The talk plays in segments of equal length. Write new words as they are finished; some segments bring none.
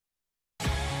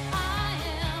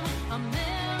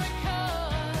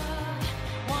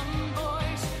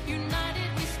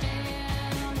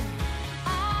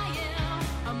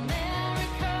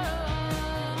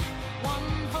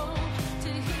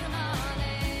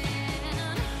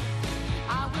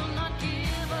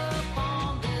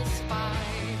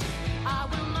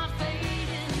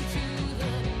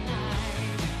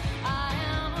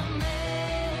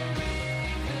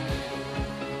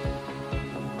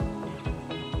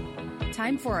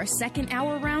time for our second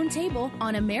hour roundtable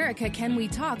on America Can We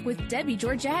Talk with Debbie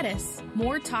Georgatos.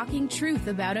 More talking truth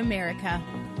about America.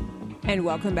 And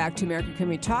welcome back to America Can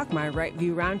We Talk. My Right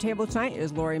View Roundtable tonight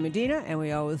is Lori Medina, and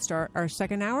we always start our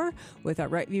second hour with our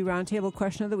Right View Roundtable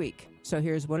question of the week. So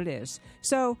here's what it is.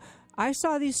 So I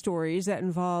saw these stories that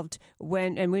involved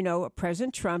and we know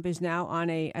President Trump is now on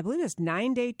I believe it's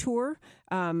 9-day tour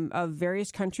of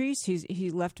various countries.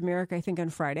 He left America, I think, on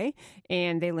Friday,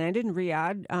 and they landed in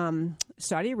Riyadh,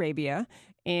 Saudi Arabia.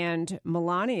 And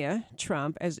Melania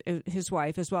Trump, as his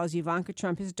wife, as well as Ivanka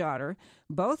Trump, his daughter,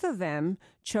 both of them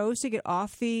chose to get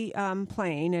off the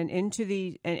plane and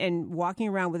into and walking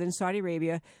around within Saudi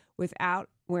Arabia without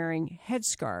wearing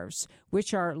headscarves,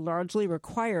 which are largely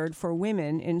required for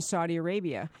women in Saudi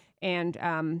Arabia.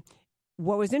 And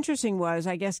what was interesting was,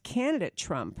 I guess, candidate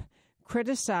Trump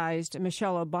criticized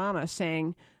Michelle Obama,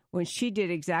 saying when she did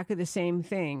exactly the same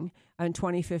thing in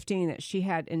 2015, that she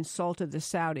had insulted the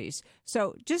Saudis.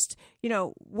 So just,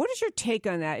 what is your take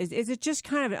on that? Is it just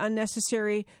kind of an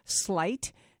unnecessary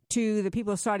slight to the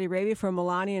people of Saudi Arabia for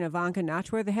Melania and Ivanka not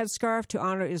to wear the headscarf to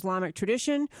honor Islamic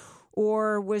tradition?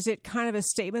 Or was it kind of a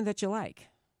statement that you like?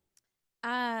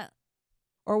 Or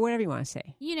whatever you want to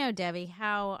say. You know, Debbie,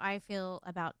 how I feel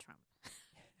about Trump.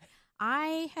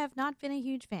 I have not been a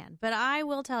huge fan, but I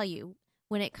will tell you,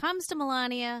 when it comes to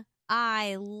Melania,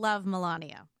 I love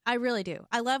Melania. I really do.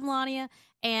 I love Melania,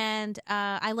 and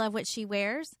I love what she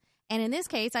wears. And in this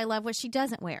case, I love what she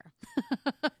doesn't wear.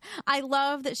 I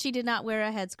love that she did not wear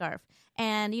a headscarf.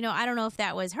 And, I don't know if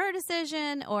that was her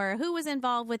decision or who was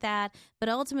involved with that, but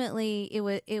ultimately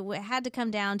it had to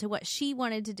come down to what she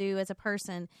wanted to do as a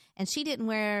person. And she didn't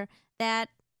wear that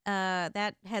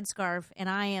headscarf, and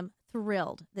I am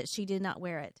thrilled that she did not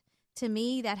wear it. To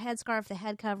me, that headscarf, the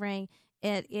head covering,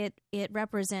 it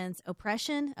represents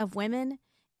oppression of women.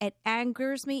 It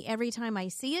angers me every time I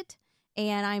see it,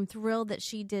 and I'm thrilled that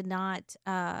she did not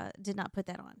put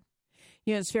that on.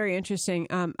 Yeah, it's very interesting.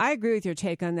 I agree with your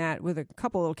take on that with a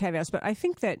couple little caveats, but I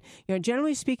think that,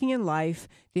 generally speaking in life,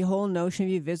 the whole notion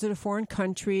of you visit a foreign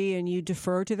country and you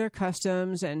defer to their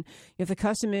customs, and if the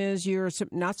custom is you're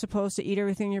not supposed to eat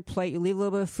everything on your plate, you leave a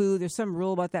little bit of food. There's some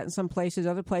rule about that in some places.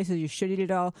 Other places, you should eat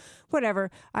it all, whatever.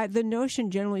 The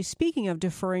notion, generally speaking, of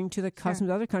deferring to the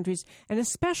customs of other countries, and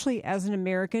especially as an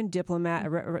American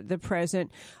diplomat, the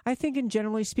president, I think, in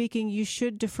generally speaking, you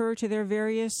should defer to their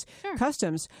various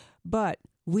customs. But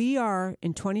we are,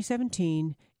 in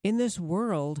 2017, in this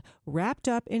world wrapped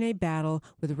up in a battle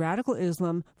with radical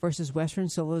Islam versus Western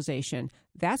civilization.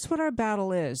 That's what our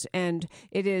battle is. And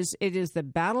it is the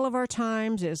battle of our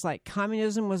times. It's like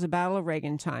communism was the battle of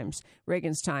Reagan's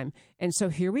time. And so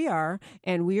here we are,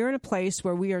 and we are in a place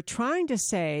where we are trying to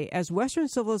say, as Western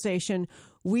civilization,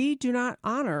 we do not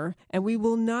honor and we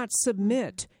will not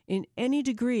submit in any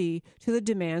degree to the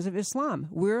demands of Islam.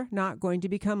 We're not going to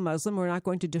become Muslim. We're not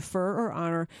going to defer or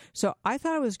honor. So I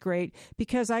thought it was great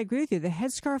because I agree with you. The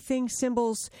headscarf thing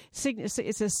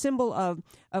it's a symbol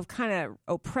of kind of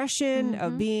oppression,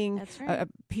 of being a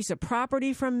piece of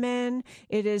property from men.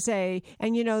 It is and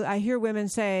I hear women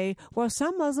say, well,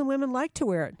 some Muslim women like to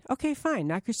wear it. Okay, fine.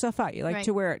 Knock yourself out. You like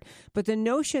to wear it. But the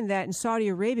notion that in Saudi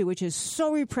Arabia, which is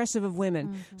so repressive of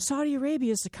women, Saudi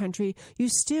Arabia is the country you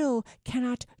still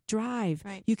cannot drive.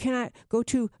 Right. You cannot go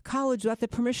to college without the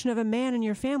permission of a man in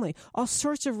your family. All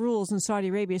sorts of rules in Saudi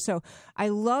Arabia. So I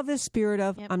love the spirit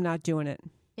of I'm not doing it.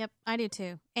 Yep, I do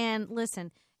too. And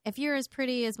listen, if you're as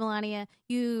pretty as Melania,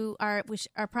 you are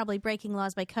probably breaking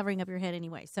laws by covering up your head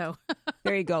anyway. So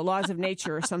there you go, laws of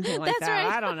nature or something like That's that.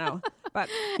 Right. I don't know, but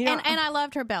and I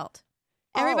loved her belt.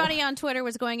 Everybody on Twitter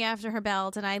was going after her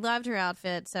belt, and I loved her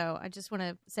outfit. So I just want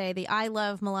to say the I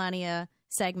love Melania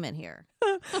segment here.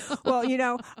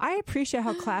 Well, I appreciate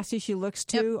how classy she looks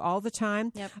too all the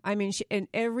time. Yep. I mean, in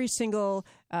every single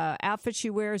outfit she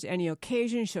wears, any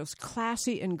occasion, she looks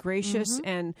classy and gracious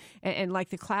and like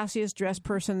the classiest dressed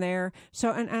person there.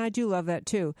 So, and I do love that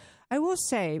too. I will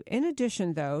say, in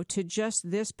addition, though, to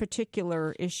just this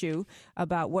particular issue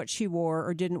about what she wore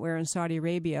or didn't wear in Saudi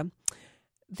Arabia,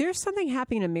 there's something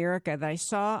happening in America that I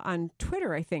saw on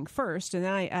Twitter, I think, first, and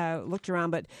then I looked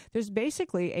around. But there's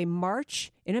basically a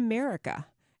march in America,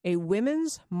 a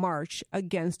women's march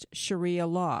against Sharia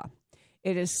law.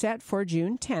 It is set for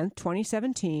June 10th,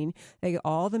 2017.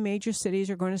 All the major cities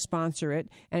are going to sponsor it.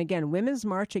 And again, Women's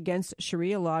March Against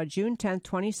Sharia Law, June 10th,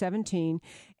 2017.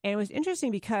 And it was interesting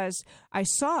because I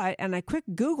saw it and I quick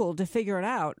Googled to figure it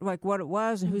out, like what it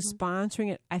was and who's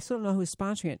sponsoring it. I still don't know who's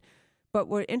sponsoring it. But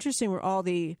what interesting were all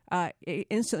the,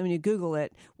 instantly when you Google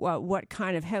it, what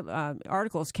kind of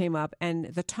articles came up. And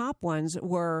the top ones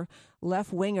were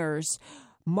left-wingers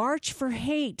March for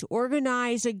Hate,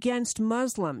 organize against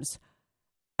Muslims.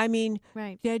 I mean,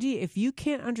 right. The idea, if you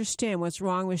can't understand what's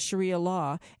wrong with Sharia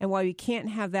law and why we can't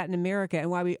have that in America and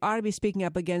why we ought to be speaking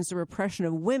up against the repression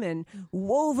of women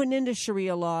woven into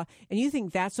Sharia law, and you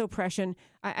think that's oppression,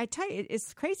 I tell you,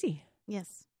 it's crazy.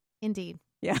 Yes, indeed.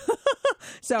 Yeah.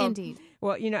 So, indeed.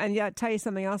 Well, and I'll tell you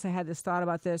something else. I had this thought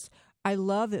about this. I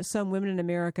love that some women in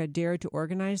America dared to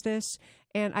organize this.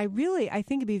 And I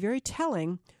think it'd be very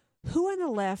telling who on the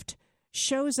left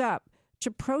shows up to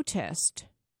protest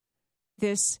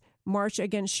this march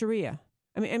against Sharia.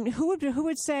 I mean, who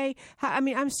would say?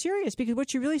 I'm serious, because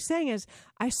what you're really saying is,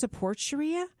 I support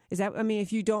Sharia. Is that? I mean,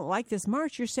 if you don't like this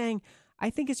march, you're saying, I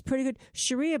think it's pretty good.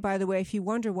 Sharia, by the way, if you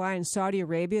wonder why in Saudi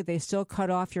Arabia they still cut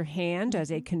off your hand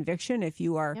as a conviction if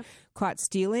you are caught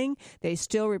stealing, they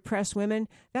still repress women.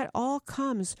 That all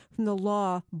comes from the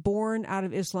law born out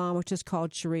of Islam, which is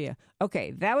called Sharia. Okay,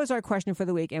 that was our question for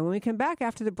the week. And when we come back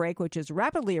after the break, which is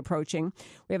rapidly approaching,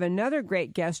 we have another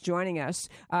great guest joining us.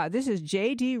 This is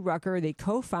J.D. Rucker, the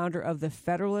co-founder of the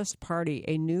Federalist Party,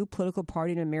 a new political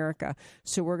party in America.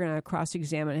 So we're going to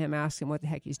cross-examine him, ask him what the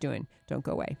heck he's doing. Don't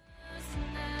go away.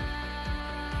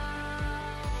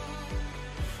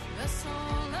 The soul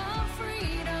of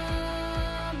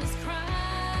freedom is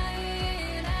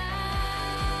crying out.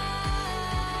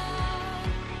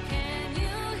 Can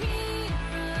you hear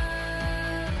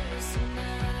us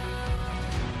now?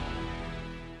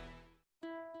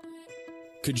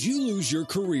 Could you lose your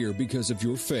career because of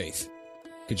your faith?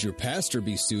 Could your pastor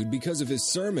be sued because of his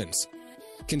sermons?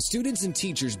 Can students and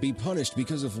teachers be punished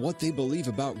because of what they believe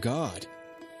about God?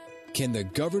 Can the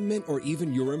government or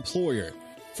even your employer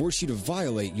force you to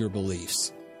violate your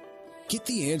beliefs? Get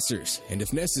the answers and,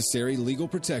 if necessary, legal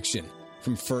protection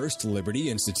from First Liberty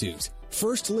Institute.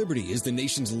 First Liberty is the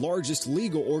nation's largest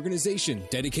legal organization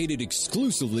dedicated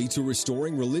exclusively to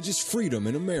restoring religious freedom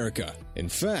in America. In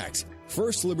fact,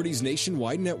 First Liberty's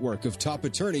nationwide network of top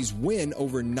attorneys win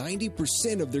over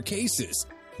 90% of their cases.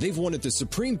 They've won at the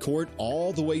Supreme Court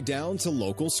all the way down to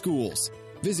local schools.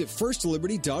 Visit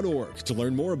firstliberty.org to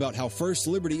learn more about how First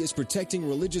Liberty is protecting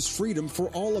religious freedom for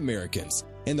all Americans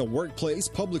in the workplace,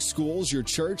 public schools, your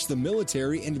church, the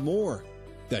military, and more.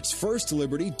 That's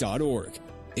firstliberty.org.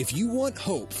 If you want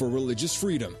hope for religious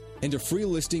freedom and a free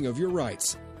listing of your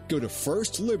rights, go to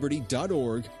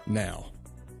firstliberty.org now.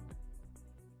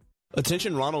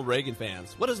 Attention Ronald Reagan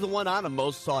fans. What is the one item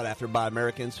most sought after by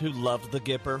Americans who loved the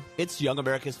Gipper? It's Young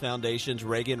America's Foundation's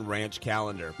Reagan Ranch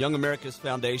Calendar. Young America's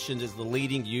Foundation is the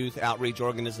leading youth outreach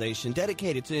organization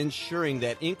dedicated to ensuring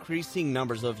that increasing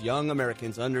numbers of young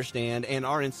Americans understand and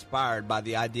are inspired by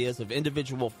the ideas of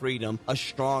individual freedom, a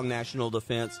strong national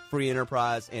defense, free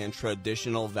enterprise, and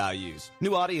traditional values.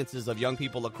 New audiences of young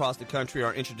people across the country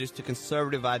are introduced to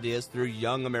conservative ideas through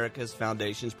Young America's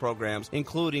Foundation's programs,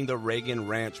 including the Reagan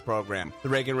Ranch program. The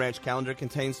Reagan Ranch calendar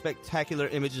contains spectacular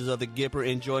images of the Gipper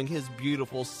enjoying his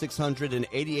beautiful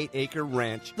 688-acre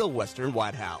ranch, the Western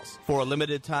White House. For a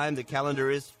limited time, the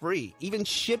calendar is free. Even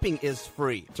shipping is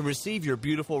free. To receive your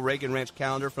beautiful Reagan Ranch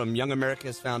calendar from Young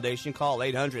America's Foundation, call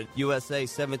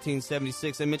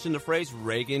 800-USA-1776 and mention the phrase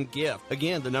Reagan Gift.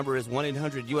 Again, the number is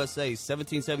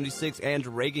 1-800-USA-1776 and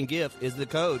Reagan Gift is the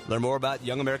code. Learn more about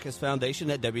Young America's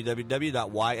Foundation at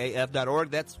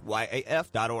www.yaf.org. That's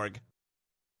yaf.org.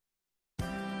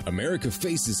 America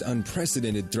faces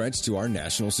unprecedented threats to our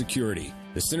national security.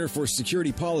 The Center for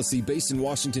Security Policy, based in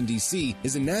Washington, D.C.,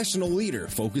 is a national leader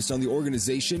focused on the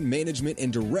organization, management,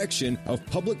 and direction of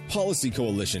public policy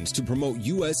coalitions to promote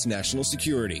U.S. national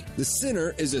security. The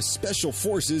Center is a special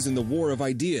forces in the war of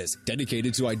ideas,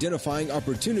 dedicated to identifying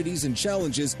opportunities and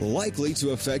challenges likely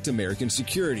to affect American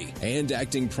security, and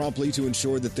acting promptly to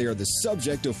ensure that they are the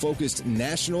subject of focused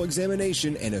national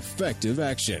examination and effective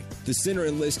action. The Center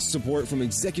enlists support from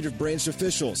executive branch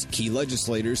officials, key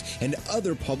legislators, and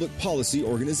other public policy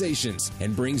organizations,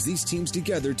 and brings these teams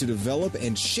together to develop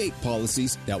and shape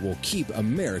policies that will keep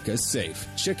America safe.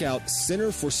 Check out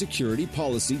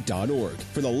centerforsecuritypolicy.org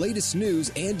for the latest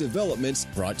news and developments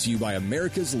brought to you by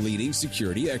America's leading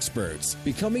security experts.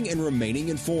 Becoming and remaining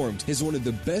informed is one of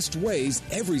the best ways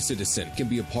every citizen can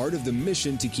be a part of the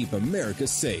mission to keep America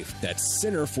safe. That's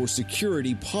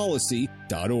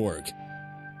centerforsecuritypolicy.org.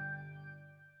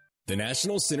 The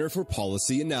National Center for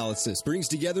Policy Analysis brings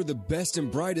together the best and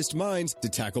brightest minds to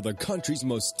tackle the country's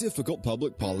most difficult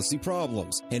public policy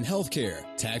problems in healthcare,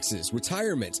 taxes,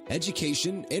 retirement,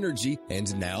 education, energy,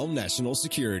 and now national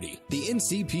security. The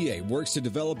NCPA works to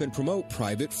develop and promote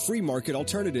private, free market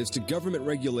alternatives to government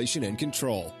regulation and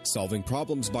control, solving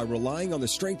problems by relying on the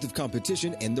strength of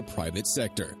competition in the private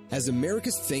sector. As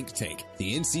America's think tank,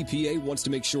 the NCPA wants to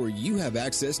make sure you have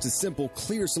access to simple,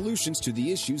 clear solutions to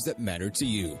the issues that matter to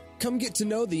you. Come get to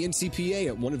know the NCPA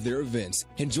at one of their events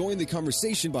and join the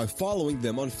conversation by following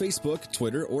them on Facebook,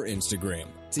 Twitter, or Instagram.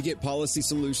 To get policy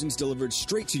solutions delivered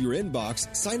straight to your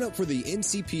inbox, sign up for the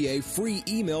NCPA free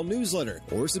email newsletter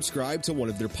or subscribe to one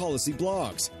of their policy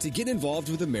blogs. To get involved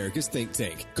with America's think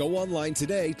tank, go online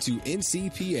today to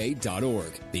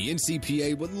ncpa.org. The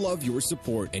NCPA would love your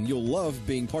support, and you'll love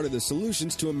being part of the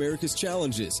solutions to America's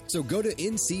challenges. So go to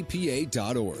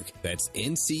ncpa.org. That's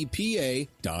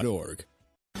ncpa.org.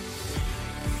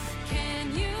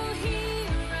 Can you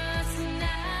hear us now?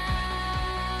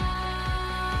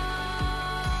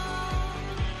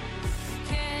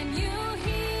 Can you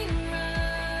hear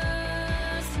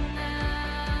us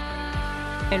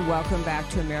now? And welcome back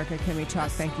to America Can We Talk.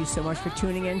 Thank you so much for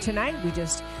tuning in tonight. We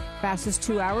just fastest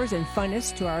 2 hours and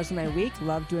funnest 2 hours of my week.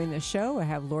 Love doing this show. I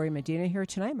have Lori Medina here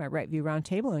tonight, my Right View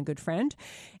Roundtable and good friend.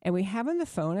 And we have on the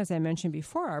phone, as I mentioned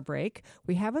before our break,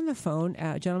 we have on the phone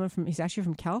a gentleman he's actually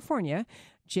from California,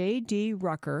 J.D.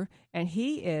 Rucker, and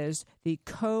he is the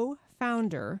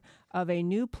co-founder of a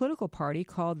new political party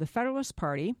called the Federalist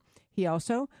Party. He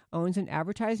also owns an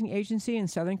advertising agency in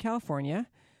Southern California.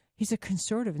 He's a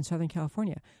conservative in Southern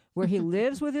California, where he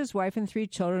lives with his wife and 3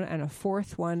 children and a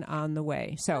 4th one on the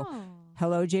way. So,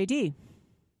 hello, JD.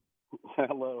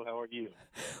 Hello, how are you?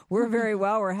 We're very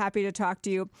well. We're happy to talk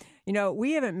to you. You know,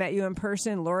 we haven't met you in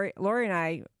person. Lori and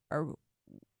I are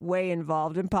way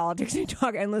involved in politics and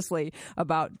talk endlessly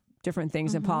about different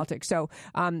things in politics. So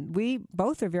we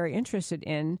both are very interested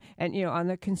in, and, you know, on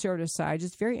the conservative side,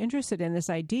 just very interested in this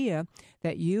idea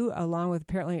that you, along with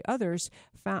apparently others,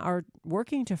 are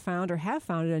working to found or have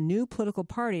founded a new political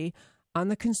party on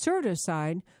the conservative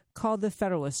side called the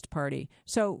Federalist Party.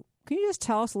 So can you just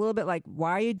tell us a little bit, like,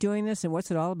 why are you doing this and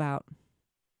what's it all about?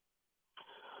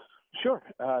 Sure.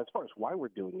 As far as why we're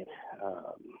doing it,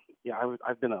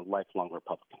 I've been a lifelong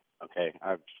Republican. Okay,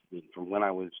 from when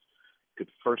I could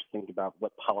first think about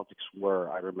what politics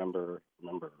were. I remember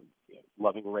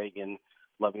loving Reagan,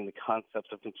 loving the concepts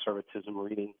of conservatism,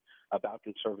 reading about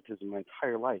conservatism my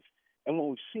entire life. And what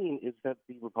we've seen is that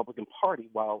the Republican Party,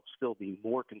 while still being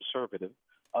more conservative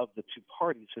of the two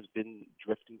parties, has been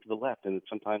drifting to the left and it's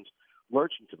sometimes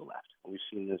lurching to the left. And we've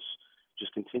seen this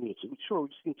just continue. So sure, we've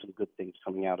seen some good things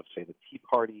coming out of, say, the Tea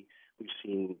Party. We've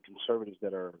seen conservatives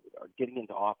that are getting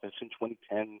into office in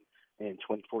 2010 and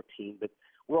 2014, but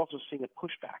we're also seeing a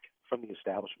pushback from the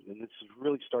establishment, and this is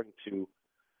really starting to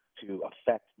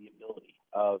affect the ability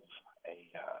of a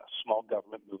small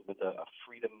government movement, a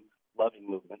freedom-loving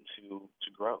movement to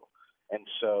grow. And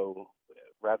so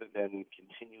rather than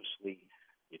continuously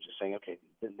just saying, okay,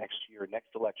 the next year,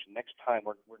 next election, next time,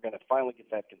 we're going to finally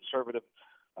get that conservative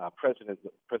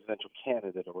presidential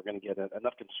candidate, or we're going to get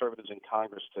enough conservatives in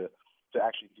Congress to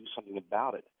actually do something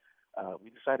about it,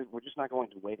 we decided we're just not going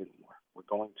to wait anymore. We're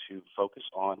going to focus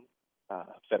on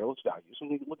Federalist values.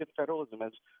 And we look at federalism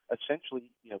as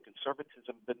essentially,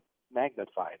 conservatism, but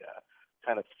magnified,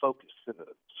 kind of focused,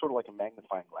 sort of like a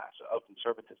magnifying glass of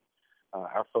conservatism.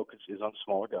 Our focus is on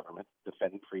smaller government,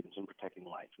 defending freedoms, and protecting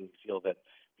life. And we feel that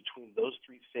between those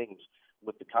 3 things,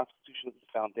 with the Constitution as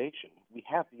the foundation, we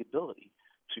have the ability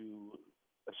to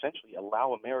essentially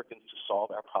allow Americans to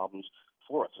solve our problems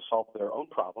for us, to solve their own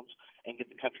problems, and get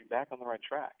the country back on the right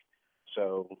track.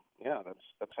 So, yeah,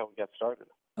 that's how we got started.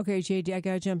 Okay, JD, I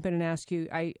got to jump in and ask you.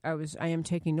 I am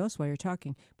taking notes while you're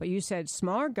talking, but you said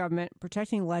smaller government,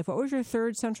 protecting life. What was your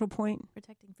third central point?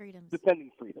 Protecting freedoms.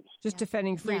 Defending freedoms. Just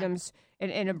defending freedoms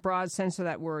in a broad sense of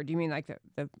that word. You mean like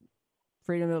the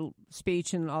freedom of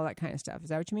speech and all that kind of stuff? Is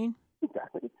that what you mean?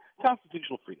 Exactly.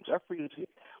 Constitutional freedoms. Our freedoms,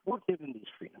 we're given these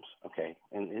freedoms, okay?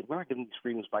 And we're not given these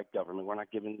freedoms by government. We're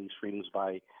not given these freedoms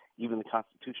by even the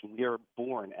Constitution. We are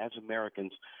born as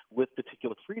Americans with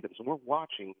particular freedoms, and we're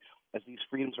watching as these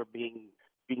freedoms are being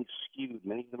skewed.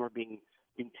 Many of them are being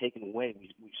taken away.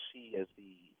 We see as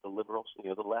the liberals,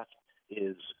 the left,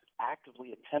 is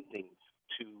actively attempting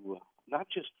to not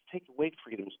just take away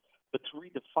freedoms, but to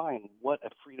redefine what a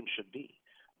freedom should be.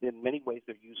 In many ways,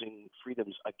 they're using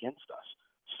freedoms against us.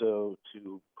 So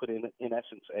to put in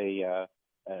essence,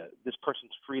 this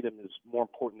person's freedom is more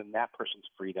important than that person's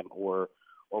freedom, or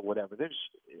whatever.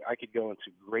 I could go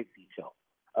into great detail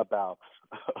about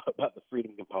the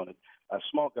freedom component.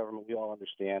 small government we all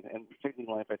understand, and protecting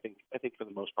life, I think for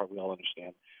the most part we all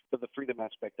understand. But the freedom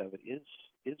aspect of it is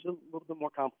a little bit more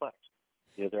complex.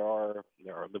 There are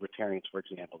libertarians, for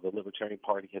example. The Libertarian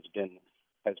Party has been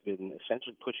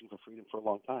essentially pushing for freedom for a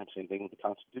long time. Same thing with the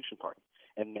Constitution Party,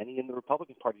 and many in the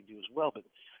Republican Party do as well. But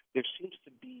there seems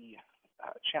to be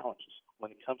challenges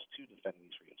when it comes to defending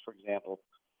these freedoms. For example,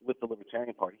 with the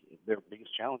Libertarian Party, their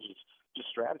biggest challenge is just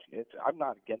strategy. I'm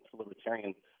not against the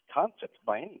libertarian concept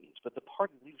by any means, but the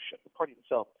party leadership, the party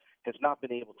itself, has not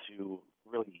been able to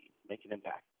really make an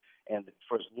impact. And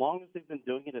for as long as they've been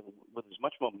doing it, and with as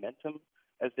much momentum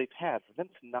as they've had, for them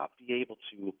to not be able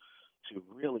to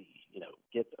really,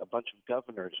 get a bunch of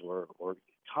governors or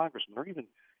congressmen or even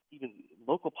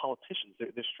local politicians,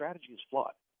 their strategy is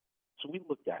flawed. So we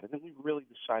looked at it, and we really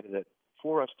decided that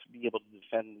for us to be able to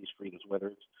defend these freedoms, whether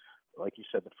it's, like you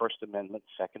said, the First Amendment,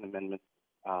 Second Amendment,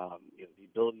 the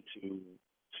ability to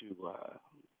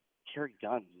carry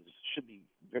guns should be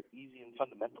very easy and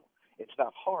fundamental. It's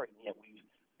not hard, and yet we've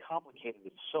complicated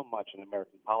it so much in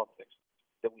American politics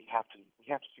that we have to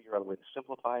figure out a way to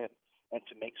simplify it and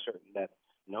to make certain that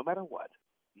no matter what,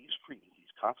 these freedoms,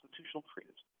 these constitutional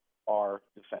freedoms, are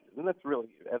defended. And that's really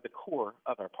at the core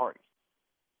of our party.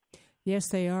 Yes,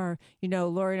 they are.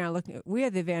 Lori and I we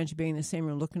have the advantage of being in the same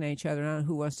room looking at each other. I don't know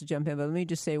who wants to jump in, but let me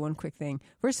just say one quick thing.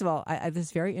 First of all, this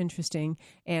is very interesting,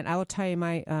 and I will tell you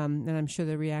and I'm sure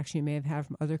the reaction you may have had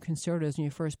from other conservatives when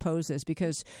you first posed this,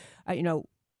 because,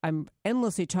 I'm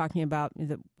endlessly talking about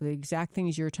the exact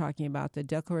things you're talking about. The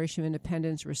Declaration of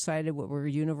Independence recited what were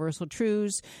universal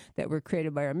truths, that were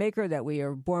created by our Maker, that we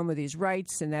are born with these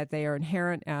rights, and that they are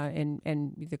inherent,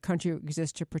 and the country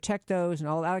exists to protect those, and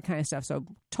all that kind of stuff. So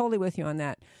totally with you on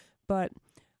that. But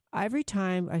every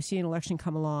time I see an election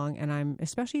come along, and I'm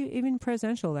especially even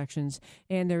presidential elections,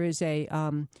 and there is a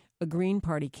Green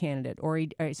Party candidate or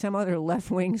some other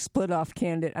left-wing split-off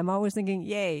candidate, I'm always thinking,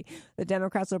 yay, the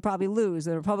Democrats will probably lose,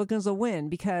 the Republicans will win,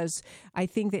 because I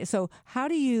think that. So how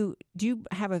do you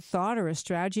have a thought or a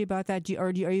strategy about that? Are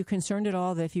you concerned at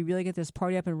all that if you really get this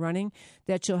party up and running,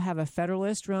 that you'll have a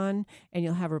Federalist run and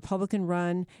you'll have a Republican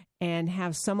run and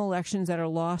have some elections that are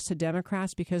lost to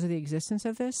Democrats because of the existence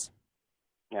of this?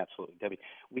 Absolutely, Debbie.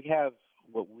 We have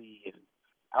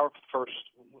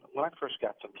when I first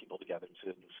got some people together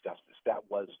to discuss this, that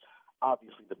was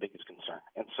obviously the biggest concern.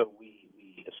 And so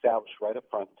we established right up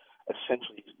front,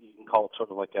 essentially, you can call it sort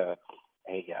of like a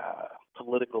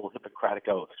political Hippocratic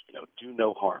oath, do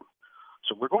no harm.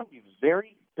 So we're going to be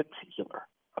very particular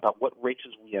about what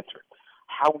races we enter,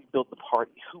 how we build the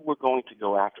party, who we're going to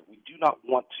go after. We do not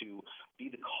want to be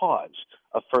the cause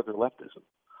of further leftism.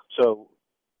 So,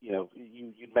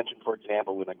 you mentioned, for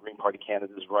example, when a Green Party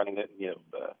candidate is running it,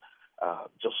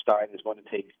 Jill Stein is going to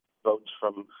take votes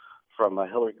from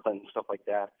Hillary Clinton, stuff like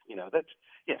that.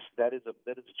 That is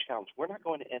a challenge. We're not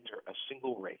going to enter a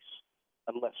single race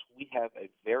unless we have a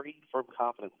very firm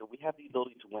confidence that we have the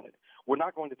ability to win it. We're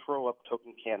not going to throw up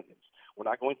token candidates. We're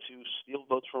not going to steal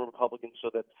votes from Republicans so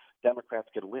that Democrats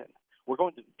could win. We're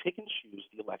going to pick and choose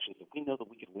the elections that we know that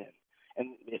we could win.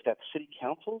 And if that's city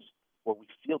councils, where we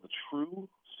feel the true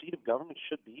seat of government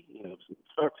should be, it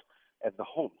starts at the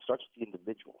home, it starts with the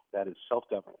individual, that is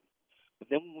self-government. But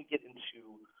then when we get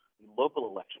into local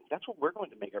elections, that's where we're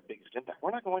going to make our biggest impact. We're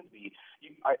not going to be,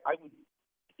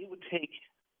 it would take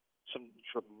some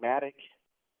dramatic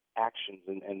actions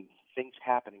and things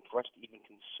happening for us to even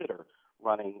consider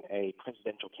running a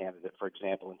presidential candidate, for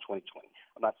example, in 2020.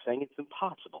 I'm not saying it's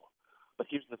impossible, but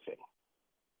here's the thing.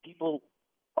 People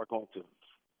are going to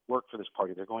work for this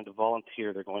party. They're going to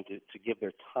volunteer. They're going to give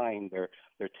their time, their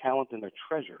talent, and their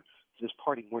treasure to this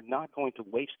party. We're not going to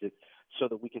waste it so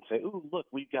that we can say, "Ooh, look,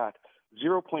 we've got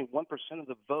 0.1% of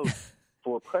the vote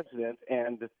for president,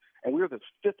 and we're the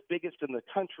fifth biggest in the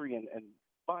country, and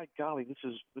by golly, this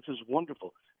is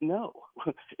wonderful." No,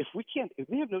 if we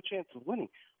have no chance of winning,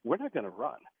 we're not going to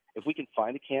run. If we can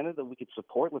find a candidate that we could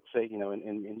support, let's say,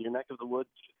 in your neck of the woods,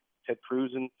 Ted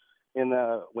Cruz,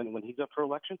 when he's up for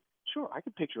election, sure, I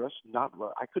could picture us not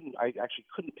run. I actually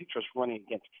couldn't picture us running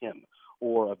against him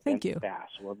or a Ben Bass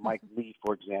or Mike Lee,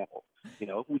 for example.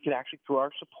 We could actually throw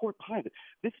our support behind it.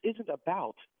 This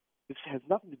has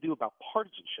nothing to do about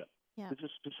partisanship. Yeah. This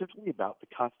is specifically about the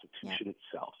Constitution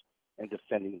itself and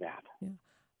defending that. Yeah.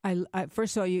 I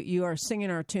first of all, you are singing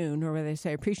our tune, or where they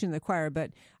say preaching to the choir, but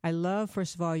I love,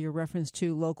 first of all, your reference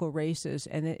to local races,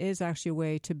 and it is actually a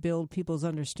way to build people's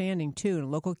understanding, too, in a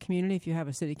local community. If you have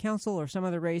a city council or some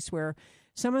other race where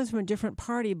someone's from a different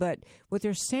party, but what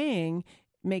they're saying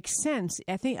makes sense,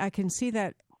 I think I can see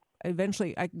that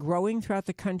eventually growing throughout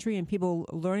the country and people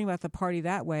learning about the party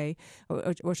that way,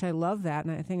 which I love that,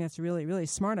 and I think that's a really, really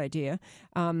smart idea.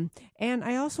 And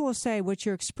I also will say what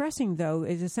you're expressing, though,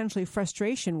 is essentially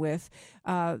frustration with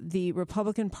the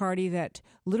Republican Party that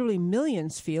literally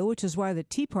millions feel, which is why the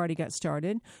Tea Party got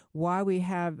started, why we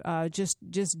have just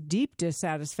deep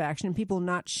dissatisfaction, people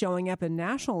not showing up in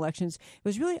national elections. It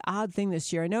was a really odd thing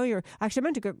this year. I know actually, I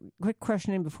meant to go quick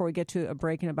question in before we get to a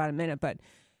break in about a minute, but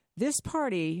this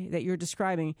party that you're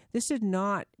describing, this did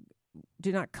not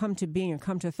come to being or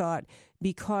come to thought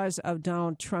because of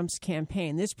Donald Trump's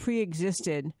campaign. This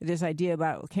pre-existed, this idea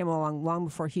came along long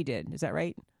before he did. Is that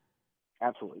right?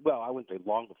 Absolutely. Well, I wouldn't say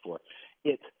long before.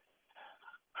 It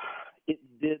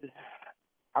did.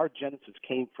 Our genesis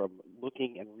came from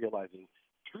looking and realizing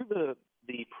through the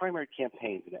primary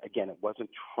campaigns, and again, it wasn't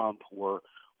Trump or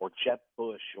Jeb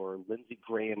Bush or Lindsey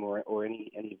Graham or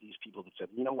any of these people that said,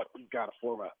 you know what, we've got to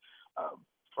form a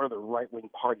further right-wing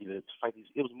party to fight these.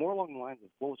 It was more along the lines of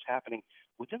what was happening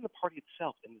within the party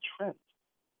itself and the trends.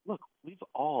 Look, we've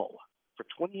all, for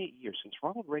 28 years, since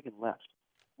Ronald Reagan left,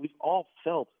 we've all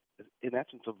felt, in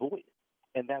essence, a void.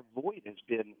 And that void has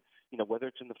been, whether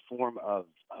it's in the form of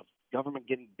government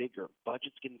getting bigger,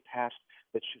 budgets getting passed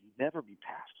that should never be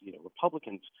passed,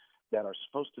 Republicans that are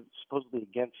supposedly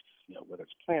against, whether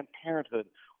it's Planned Parenthood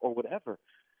or whatever,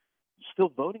 still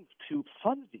voting to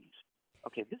fund these.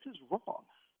 Okay, this is wrong.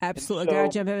 Absolutely. So, Got to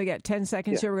jump in. We got 10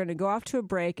 seconds yeah. here. We're going to go off to a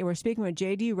break, and we're speaking with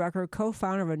J.D. Rucker,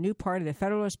 co-founder of a new party, the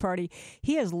Federalist Party.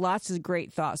 He has lots of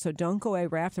great thoughts, so don't go away.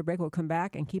 Right after the break, we'll come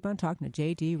back and keep on talking to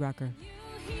J.D. Rucker.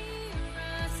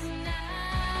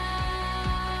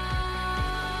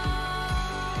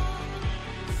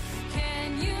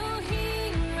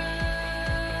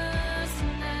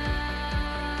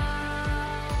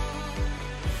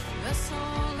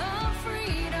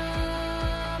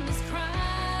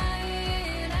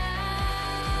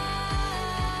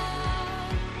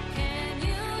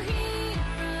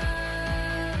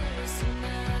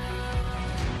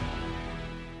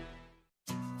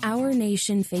 Our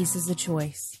nation faces a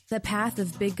choice: the path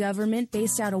of big government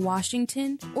based out of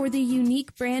Washington, or the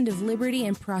unique brand of liberty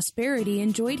and prosperity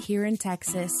enjoyed here in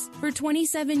Texas. For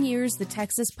 27 years, the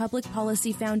Texas Public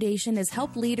Policy Foundation has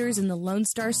helped leaders in the Lone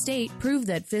Star State prove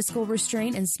that fiscal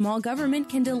restraint and small government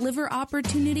can deliver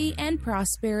opportunity and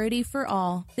prosperity for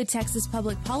all. The Texas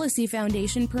Public Policy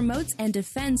Foundation promotes and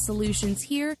defends solutions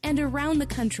here and around the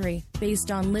country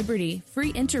based on liberty,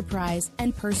 free enterprise,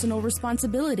 and personal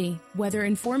responsibility. Whether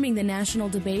informing the national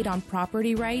debate on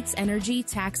property rights, energy,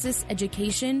 taxes,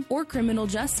 education, or criminal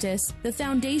justice, the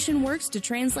foundation works to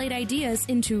translate ideas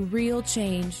into real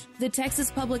change. The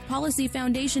Texas Public Policy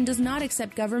Foundation does not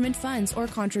accept government funds or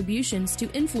contributions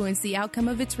to influence the outcome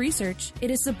of its research.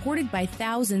 It is supported by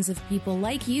thousands of people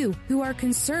like you who are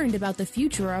concerned about the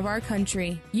future of our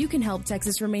country. You can help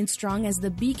Texas remain strong as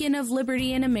the beacon of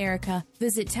liberty in America.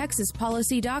 Visit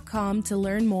TexasPolicy.com to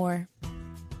learn more.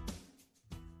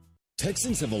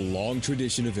 Texans have a long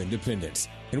tradition of independence,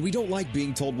 and we don't like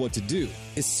being told what to do,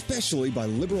 especially by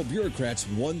liberal bureaucrats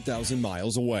 1,000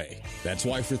 miles away. That's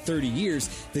why for 30 years,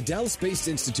 the Dallas-based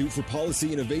Institute for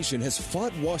Policy Innovation has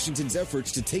fought Washington's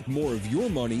efforts to take more of your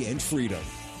money and freedom.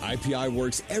 IPI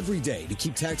works every day to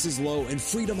keep taxes low and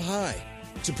freedom high,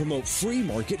 to promote free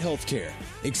market healthcare,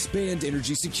 expand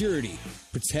energy security,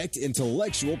 protect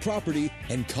intellectual property,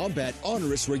 and combat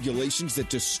onerous regulations that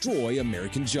destroy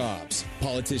American jobs.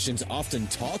 Politicians often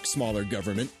talk smaller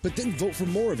government, but then vote for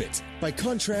more of it. By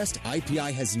contrast,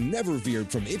 IPI has never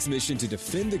veered from its mission to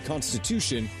defend the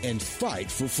Constitution and fight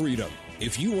for freedom.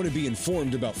 If you want to be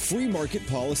informed about free market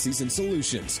policies and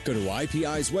solutions, go to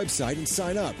IPI's website and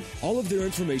sign up. All of their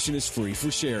information is free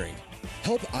for sharing.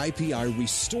 Help IPI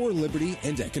restore liberty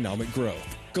and economic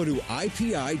growth. Go to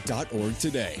IPI.org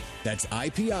today. That's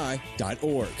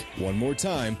IPI.org. One more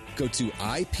time, go to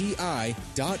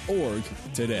IPI.org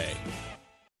today.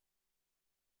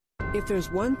 If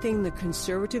there's one thing the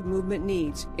conservative movement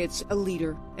needs, it's a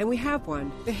leader. And we have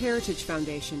one, the Heritage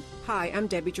Foundation. Hi, I'm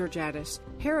Debbie Georgatos.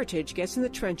 Heritage gets in the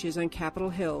trenches on Capitol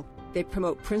Hill. They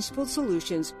promote principled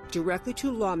solutions directly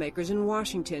to lawmakers in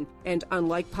Washington, and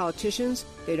unlike politicians,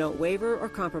 they don't waver or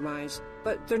compromise.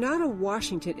 But they're not a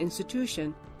Washington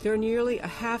institution. There are nearly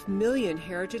 500,000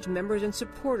 Heritage members and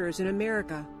supporters in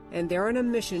America, and they're on a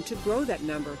mission to grow that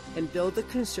number and build the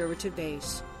conservative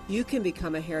base. You can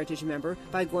become a Heritage member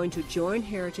by going to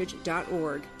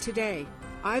joinheritage.org today.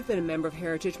 I've been a member of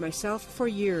Heritage myself for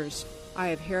years. I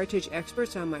have Heritage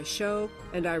experts on my show,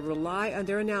 and I rely on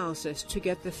their analysis to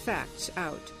get the facts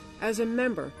out. As a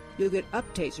member, you'll get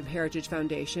updates from Heritage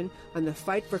Foundation on the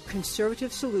fight for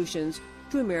conservative solutions,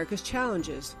 to America's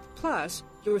challenges. Plus,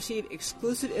 you'll receive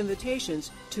exclusive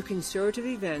invitations to conservative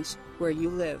events where you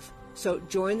live. So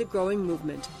join the growing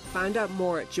movement. Find out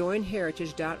more at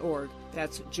joinheritage.org.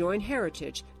 That's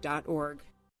joinheritage.org.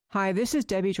 Hi, this is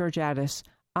Debbie Georgatos.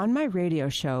 On my radio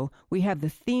show, we have the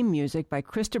theme music by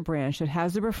Krista Branch that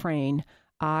has the refrain,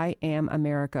 I am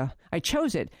America. I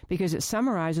chose it because it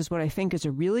summarizes what I think is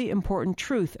a really important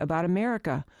truth about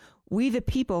America. We the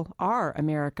people are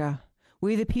America.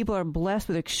 We the people are blessed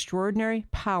with extraordinary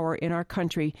power in our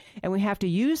country, and we have to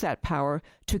use that power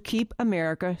to keep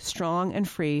America strong and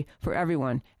free for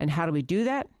everyone. And how do we do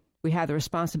that? We have the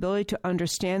responsibility to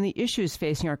understand the issues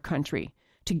facing our country,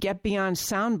 to get beyond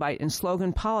soundbite and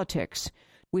slogan politics.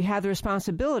 We have the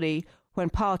responsibility, when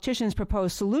politicians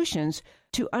propose solutions,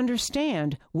 to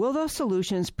understand, will those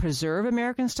solutions preserve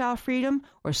American-style freedom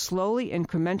or slowly,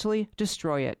 incrementally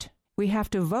destroy it? We have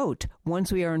to vote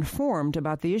once we are informed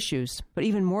about the issues. But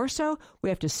even more so, we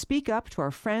have to speak up to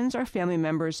our friends, our family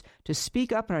members, to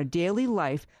speak up in our daily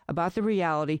life about the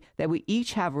reality that we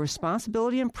each have a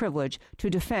responsibility and privilege to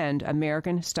defend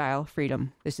American-style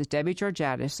freedom. This is Debbie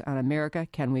Georgatos on America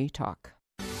Can We Talk?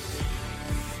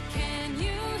 Can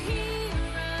you hear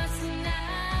us now?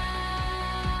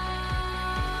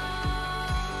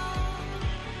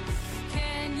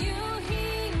 Can you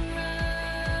hear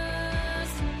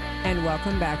us now? And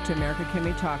welcome back to America Can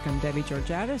We Talk. I'm Debbie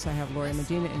Georgatos. I have Lori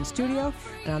Medina in studio.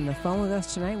 And on the phone with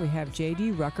us tonight, we have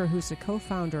J.D. Rucker, who's the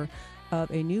co-founder of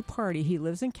a new party. He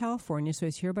lives in California, so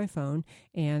he's here by phone.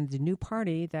 And the new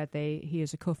party that he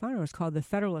is a co-founder is called the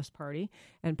Federalist Party.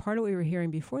 And part of what we were hearing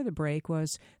before the break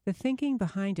was the thinking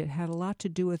behind it had a lot to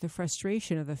do with the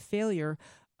frustration of the failure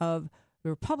of the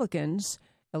Republicans,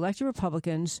 elected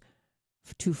Republicans,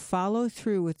 to follow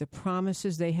through with the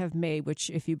promises they have made, which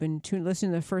if you've been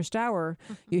listening to the first hour,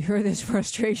 you hear this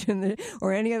frustration,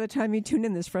 or any other time you tune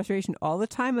in, this frustration all the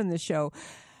time on the show.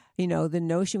 You know, the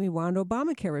notion we wanted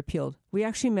Obamacare repealed. We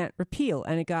actually meant repeal.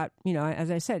 And it got, as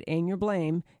I said, aim your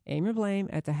blame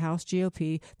at the House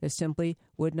GOP that simply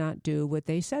would not do what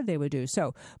they said they would do.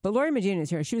 So, but Lori Medina is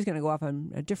here. She was going to go off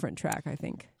on a different track, I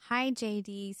think. Hi,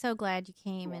 JD. So glad you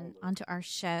came and onto our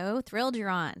show. Thrilled you're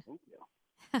on. Thank you.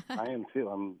 I am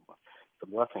too. It's a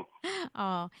blessing.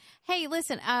 Oh, hey,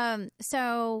 listen.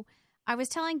 So I was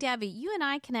telling Debbie, you and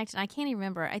I connected. I can't even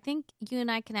remember. I think you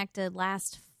and I connected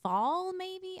last fall,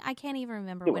 maybe. I can't even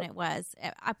remember when it was.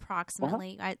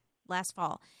 Approximately last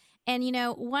fall. And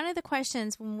one of the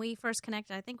questions when we first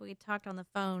connected, I think we talked on the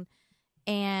phone,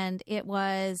 and it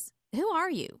was, "Who are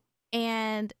you?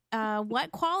 And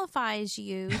what qualifies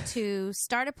you to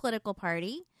start a political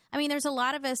party?" I mean, there's a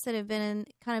lot of us that have been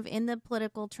kind of in the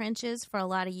political trenches for a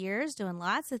lot of years, doing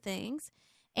lots of things.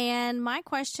 And my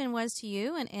question was to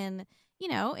you, and in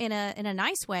a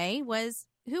nice way, was,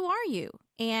 who are you?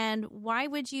 And why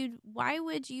would you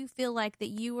feel like that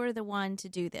you were the one to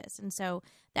do this? And so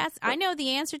I know the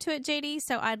answer to it, JD.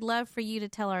 So I'd love for you to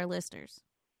tell our listeners.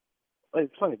 Well,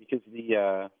 it's funny because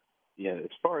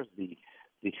as far as the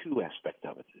who aspect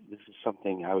of it, this is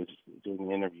something I was doing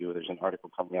an interview. There's an article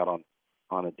coming out on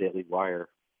a Daily Wire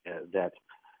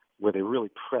where they really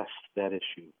pressed that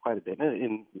issue quite a bit,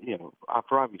 and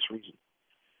for obvious reasons.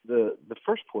 The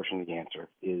first portion of the answer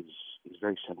is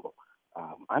very simple.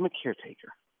 I'm a caretaker.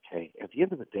 Okay, at the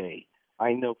end of the day,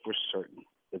 I know for certain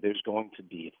that there's going to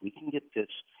be, if we can get this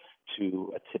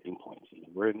to a tipping point,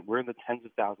 we're in the tens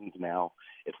of thousands now.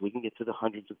 If we can get to the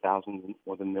hundreds of thousands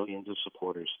or the millions of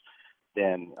supporters,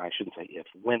 then I shouldn't say if,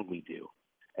 when we do,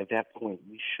 at that point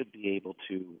we should be able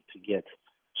to get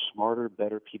smarter,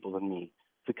 better people than me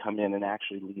to come in and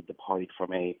actually lead the party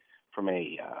from a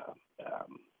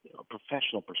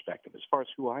professional perspective. As far as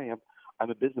who I am, I'm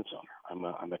a business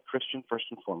owner. I'm a Christian first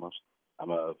and foremost.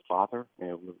 I'm a father.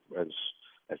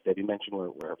 As Debbie mentioned, where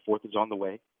our fourth is on the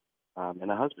way, and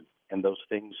a husband. And those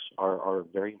things are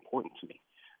very important to me.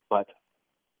 But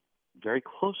very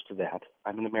close to that,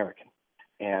 I'm an American.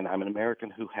 And I'm an American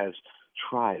who has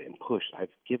tried and pushed. I've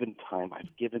given time.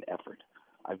 I've given effort.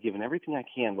 I've given everything I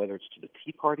can, whether it's to the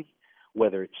Tea Party,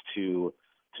 whether it's to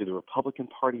the Republican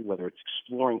Party, whether it's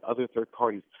exploring other third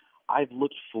parties. I've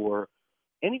looked for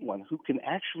anyone who can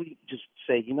actually just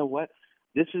say, you know what,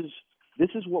 this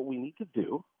is what we need to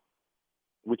do,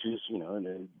 which is,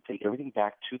 and take everything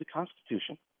back to the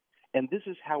Constitution, and this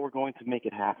is how we're going to make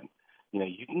it happen.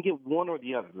 You can get one or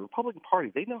the other. The Republican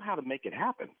Party, they know how to make it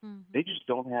happen. Mm-hmm. They just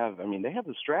don't have. They have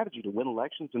the strategy to win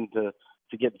elections and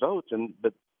to get votes,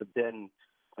 but then,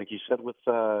 like you said with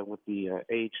the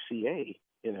AHCA,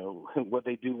 what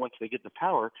they do once they get the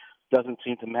power doesn't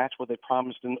seem to match what they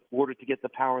promised in order to get the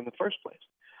power in the first place.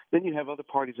 Then you have other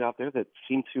parties out there that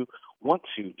seem to want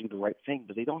to do the right thing,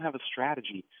 but they don't have a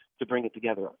strategy to bring it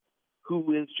together.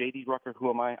 Who is J.D. Rucker? Who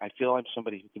am I? I feel I'm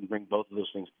somebody who can bring both of those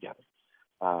things together.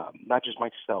 Not just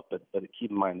myself, but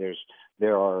keep in mind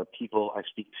there are people I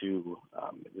speak to,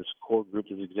 this core group,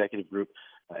 this executive group,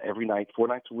 every night, 4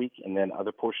 nights a week, and then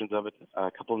other portions of it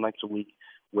a couple of nights a week,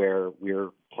 where we're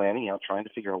planning out, trying to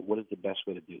figure out what is the best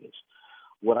way to do this.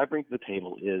 What I bring to the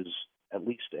table is at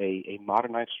least a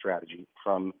modernized strategy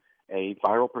from a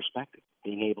viral perspective,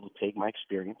 being able to take my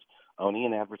experience owning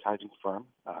an advertising firm,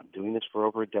 doing this for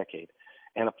over a decade,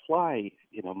 and apply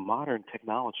modern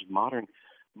technology, modern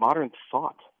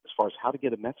thought as far as how to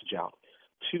get a message out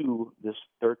to this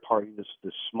third party,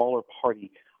 this smaller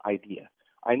party idea.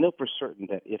 I know for certain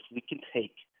that if we can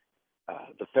take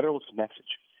the Federalist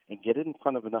message and get it in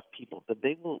front of enough people, that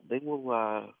they will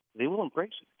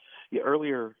embrace it. Yeah,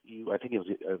 earlier, I think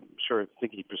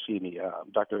you preceded me,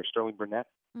 Dr. Sterling Burnett,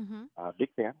 big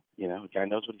fan. The guy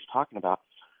knows what he's talking about.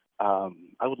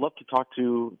 I would love to talk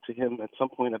to him at some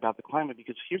point about the climate,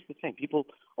 because here's the thing: people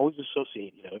always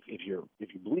associate, if you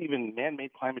believe in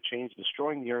man-made climate change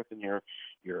destroying the earth, and you're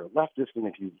a leftist, and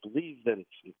if you believe that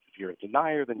if you're a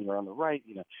denier, then you're on the right.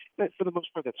 But for the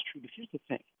most part, that's true. But here's the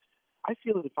thing: I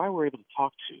feel that if I were able to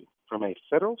talk to, from a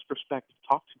Federalist perspective,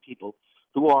 talk to people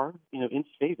who are, in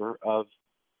favor of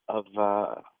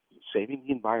saving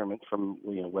the environment from,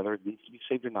 whether it needs to be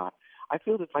saved or not, I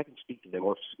feel that if I can speak to them,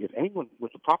 or if anyone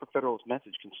with the proper Federalist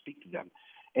message can speak to them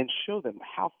and show them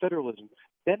how federalism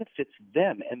benefits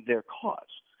them and their cause,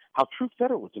 how true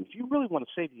federalism, if you really want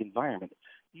to save the environment,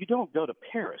 you don't go to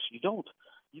Paris, you don't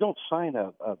sign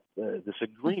this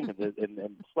agreement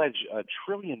and pledge $1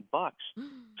 trillion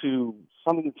to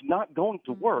something that's not going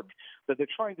to work. That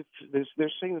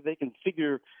they're saying that they can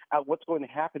figure out what's going to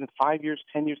happen in 5 years,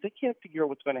 10 years. They can't figure out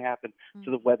what's going to happen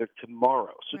to the weather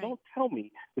tomorrow. So don't tell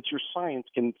me that your science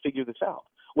can figure this out.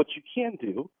 What you can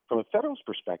do from a Federalist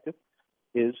perspective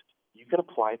is you can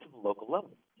apply it to the local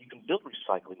level. You can build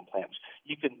recycling plants.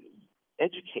 You can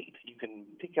educate. You can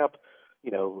pick up,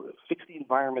 fix the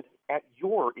environment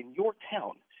in your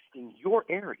town, in your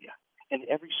area, and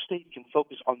every state can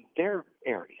focus on their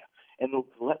area. And they'll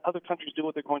let other countries do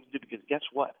what they're going to do, because guess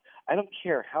what? I don't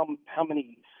care how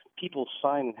many people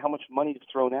sign and how much money is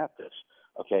thrown at this,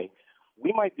 okay?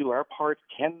 We might do our part.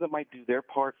 Canada might do their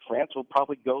part. France will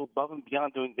probably go above and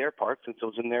beyond doing their part since it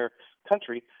was in their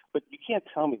country. But you can't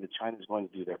tell me that China is going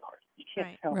to do their part. You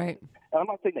can't tell me. And I'm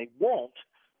not saying they won't,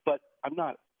 but I'm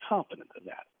not confident of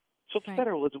that. So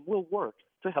federalism will work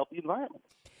to help the environment.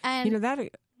 And that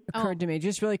occurred to me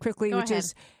just really quickly, which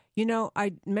is,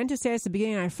 I meant to say at the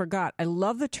beginning, and I forgot. I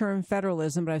love the term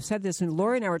federalism, but I've said this when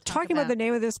Lori and I were talking about the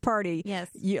name of this party. Yes.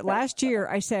 Last year,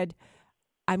 I said,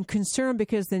 I'm concerned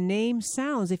because the name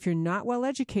sounds, if you're not well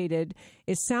educated,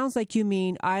 it sounds like you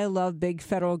mean I love big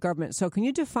federal government. So can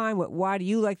you define why do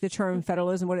you like the term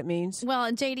federalism, what it means? Well,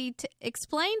 JD,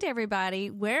 explain to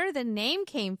everybody where the name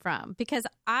came from, because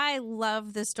I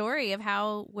love the story of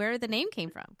where the name came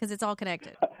from, because it's all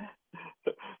connected.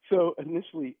 So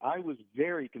initially, I was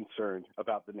very concerned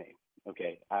about the name.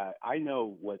 Okay, I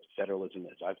know what federalism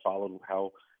is. I followed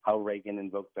how Reagan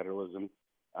invoked federalism.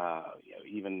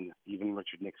 Even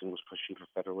Richard Nixon was pushing for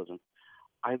federalism.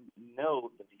 I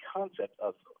know that the concept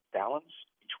of balance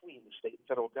between the state and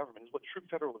federal government is what true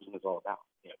federalism is all about.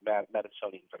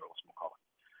 Madisonian federalism, we'll call it.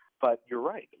 But you're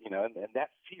right. And that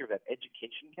fear, that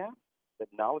education gap, that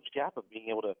knowledge gap of being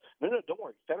able to, no, don't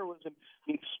worry, federalism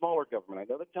means smaller government. I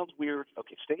know that sounds weird.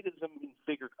 Okay, statism means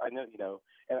bigger. I know,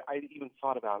 and I even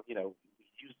thought about, we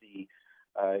use the,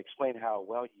 explain how,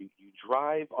 well, you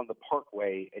drive on the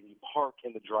parkway and you park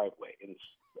in the driveway.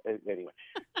 And anyway,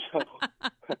 so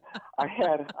I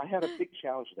had a big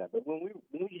challenge with that. But when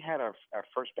we had our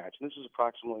first batch, and this was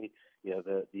approximately,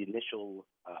 the initial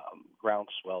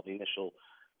groundswell, the initial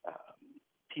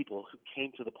people who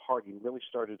came to the party and really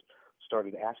started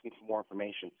asking for more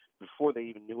information before they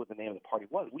even knew what the name of the party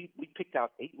was. We picked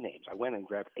out 8 names. I went and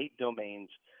grabbed 8 domains.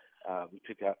 We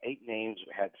picked out 8 names.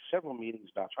 We had several meetings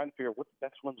about trying to figure out what the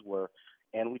best ones were,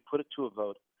 and we put it to a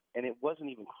vote, and it wasn't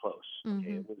even close.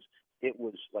 Okay? It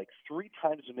was like 3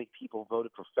 times as many people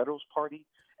voted for Federalist Party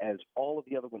as all of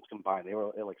the other ones combined. They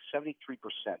were like 73%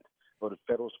 voted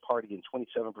Federalist Party and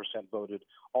 27% voted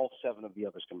all 7 of the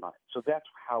others combined. So that's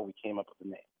how we came up with the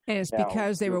name. And it's Now,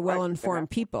 because they you're were right, well-informed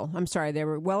people. I'm sorry, they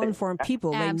were well-informed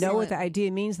people. They know what the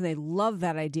idea means, and they love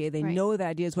that idea. They know that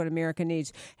idea is what America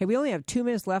needs. Hey, we only have 2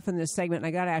 minutes left in this segment, and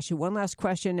I got to ask you one last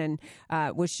question, and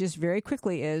which just very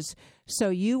quickly is, so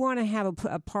you want to have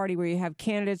a party where you have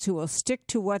candidates who will stick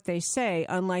to what they say,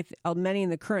 unlike many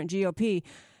in the current GOP.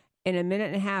 In a minute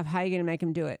and a half, how are you going to make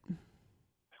them do it?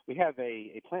 We have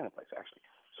a plan in place, actually.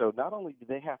 So not only do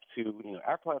they have to,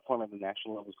 our platform at the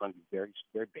national level is going to be very,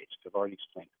 very basic. I've already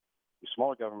explained.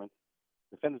 Smaller government,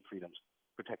 defended freedoms,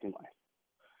 protecting life.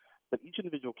 But each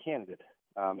individual candidate,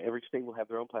 every state will have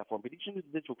their own platform, but each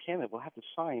individual candidate will have to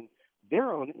sign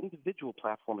their own individual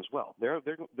platform as well. They're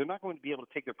not going to be able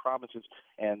to take their promises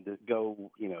and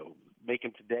go, make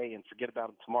them today and forget about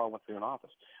them tomorrow once they're in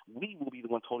office. We will be the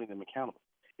ones holding them accountable.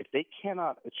 If they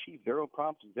cannot achieve their own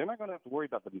promises, they're not going to have to worry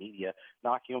about the media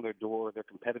knocking on their door, their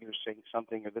competitors saying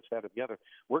something or this, that, or the other.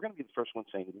 We're going to be the first one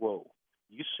saying, whoa,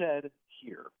 you said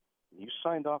here, you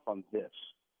signed off on this,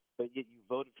 but yet you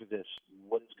voted for this.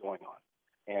 What is going on?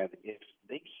 And if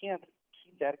they can't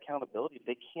keep that accountability, if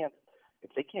they can't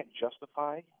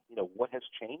justify, what has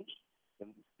changed, then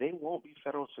they won't be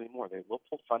Federalists anymore. They will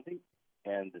pull funding,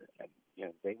 and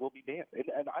they will be banned.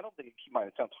 And I don't think, keep in mind,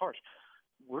 it sounds harsh.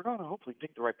 We're going to hopefully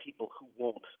pick the right people who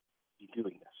won't be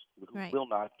doing this, who will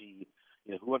not be,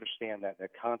 who understand that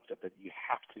concept that you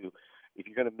have to, if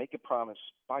you're going to make a promise,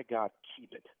 by God,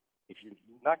 keep it. If you're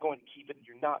not going to keep it,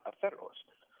 you're not a Federalist.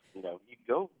 You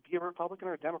go be a Republican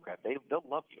or a Democrat. They'll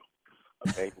love you.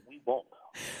 Okay, but we won't.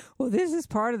 Well, this is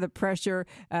part of the pressure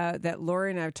that Lori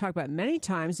and I have talked about many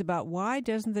times about why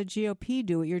doesn't the GOP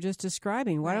do what you're just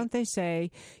describing? Why don't they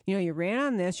say, you ran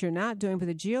on this, you're not doing, but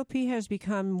the GOP has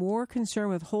become more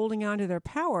concerned with holding on to their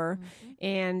power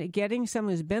and getting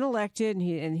someone who's been elected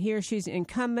and he or she's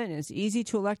incumbent and it's easy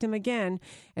to elect him again.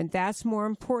 And that's more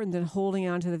important than holding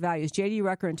on to the values. J.D.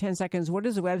 Rucker, in 10 seconds, what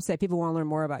is the website people want to learn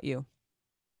more about you?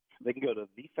 They can go to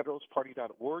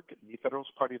thefederalistparty.org,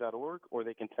 thefederalistparty.org, or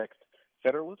they can text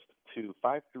Federalist to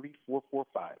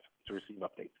 53445 to receive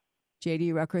updates.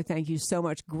 J.D. Rucker, thank you so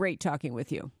much. Great talking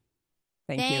with you.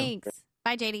 Thanks. Thanks.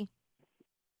 Bye, J.D.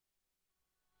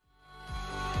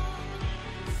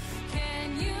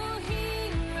 Can you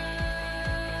hear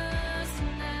us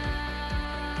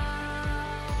now?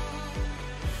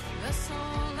 The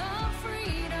soul of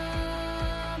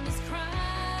freedom is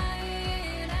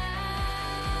crying out.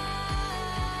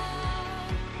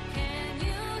 Can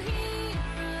you hear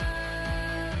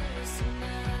us now?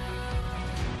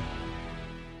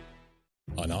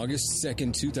 On August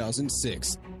 2nd,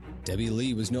 2006, Debbie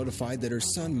Lee was notified that her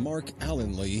son, Mark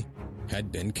Allen Lee,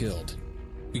 had been killed,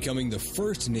 becoming the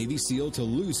first Navy SEAL to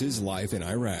lose his life in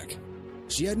Iraq.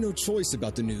 She had no choice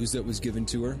about the news that was given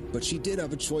to her, but she did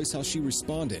have a choice how she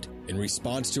responded. In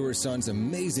response to her son's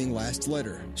amazing last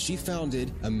letter, she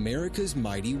founded America's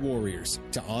Mighty Warriors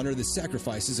to honor the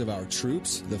sacrifices of our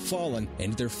troops, the fallen,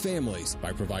 and their families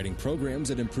by providing programs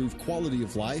that improve quality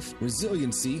of life,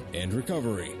 resiliency, and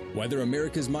recovery. Whether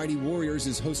America's Mighty Warriors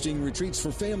is hosting retreats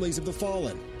for families of the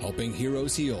fallen, helping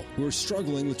heroes heal who are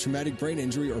struggling with traumatic brain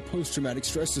injury or post-traumatic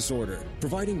stress disorder,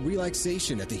 providing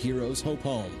relaxation at the Heroes Hope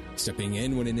Home, stepping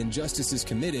in when an injustice is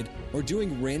committed, or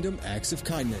doing random acts of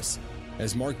kindness.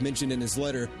 As Mark mentioned in his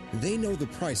letter, they know the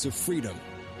price of freedom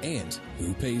and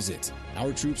who pays it.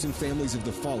 Our troops and families of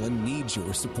the fallen need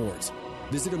your support.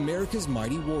 Visit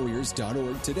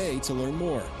americasmightywarriors.org today to learn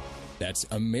more. That's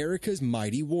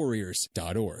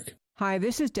americasmightywarriors.org. Hi,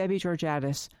 this is Debbie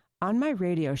Georgatos. On my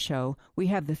radio show, we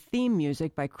have the theme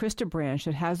music by Krista Branch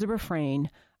that has the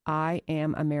refrain, I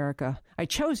am America. I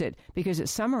chose it because it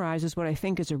summarizes what I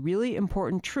think is a really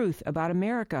important truth about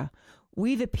America.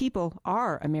 We the people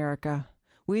are America.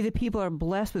 We the people are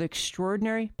blessed with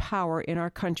extraordinary power in our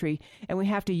country, and we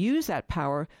have to use that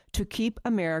power to keep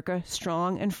America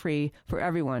strong and free for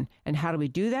everyone. And how do we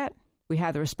do that? We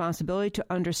have the responsibility to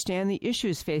understand the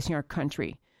issues facing our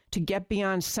country, to get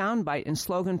beyond soundbite and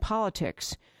slogan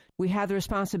politics. We have the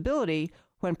responsibility,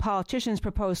 when politicians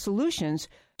propose solutions,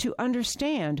 to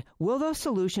understand, will those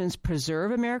solutions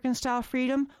preserve American-style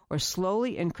freedom or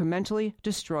slowly, incrementally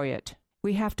destroy it?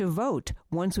 We have to vote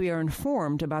once we are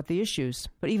informed about the issues.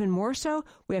 But even more so,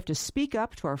 we have to speak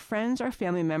up to our friends, our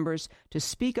family members, to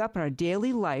speak up in our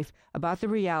daily life about the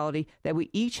reality that we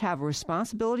each have a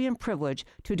responsibility and privilege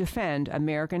to defend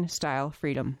American-style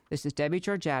freedom. This is Debbie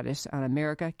Georgatos on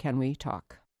America Can We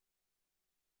Talk.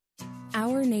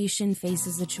 Our Our nation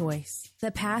faces a choice: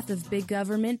 the path of big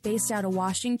government based out of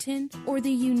Washington, or the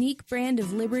unique brand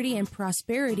of liberty and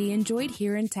prosperity enjoyed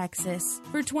here in Texas.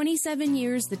 For 27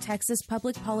 years, the Texas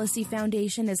Public Policy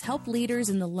Foundation has helped leaders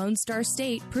in the Lone Star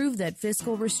State prove that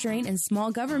fiscal restraint and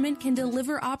small government can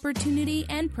deliver opportunity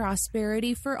and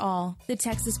prosperity for all. The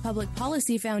Texas Public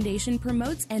Policy Foundation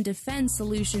promotes and defends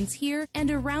solutions here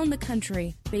and around the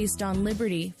country based on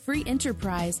liberty, free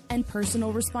enterprise, and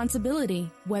personal responsibility.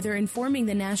 Whether informing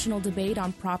the national debate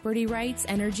on property rights,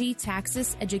 energy,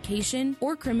 taxes, education,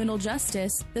 or criminal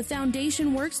justice, the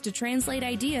foundation works to translate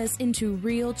ideas into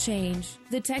real change.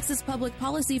 The Texas Public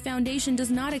Policy Foundation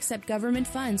does not accept government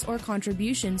funds or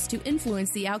contributions to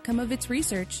influence the outcome of its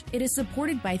research. It is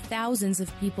supported by thousands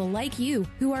of people like you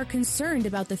who are concerned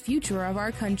about the future of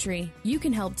our country. You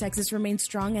can help Texas remain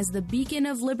strong as the beacon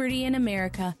of liberty in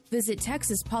America. Visit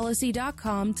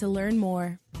TexasPolicy.com to learn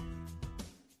more.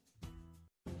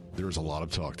 There's a lot of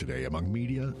talk today among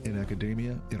media, in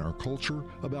academia, in our culture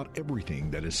about everything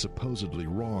that is supposedly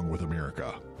wrong with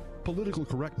America. Political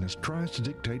correctness tries to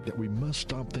dictate that we must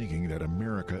stop thinking that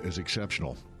America is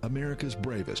exceptional. America's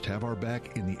bravest have our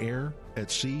back in the air, at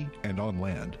sea, and on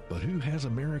land. But who has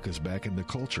America's back in the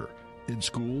culture? In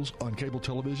schools, on cable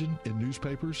television, in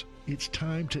newspapers? It's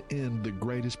time to end the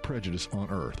greatest prejudice on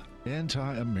earth: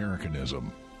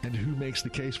 anti-Americanism. And who makes the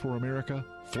case for America?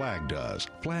 FLAG does.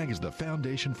 FLAG is the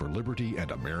Foundation for Liberty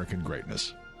and American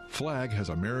Greatness. FLAG has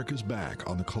America's back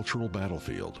on the cultural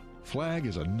battlefield. FLAG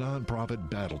is a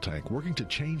non-profit battle tank working to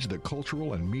change the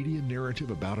cultural and media narrative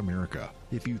about America.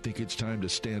 If you think it's time to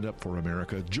stand up for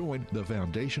America, join the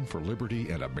Foundation for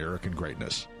Liberty and American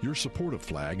Greatness. Your support of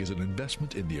FLAG is an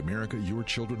investment in the America your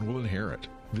children will inherit.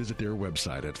 Visit their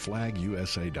website at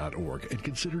flagusa.org and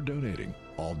consider donating.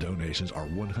 All donations are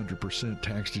 100%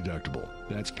 tax deductible.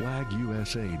 That's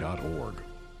flagusa.org.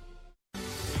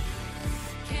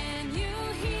 Can you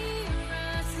hear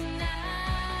us now?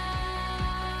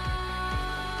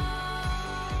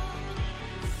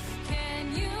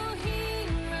 Can you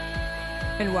hear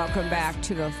us? And welcome back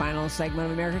to the final segment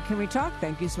of America Can We Talk.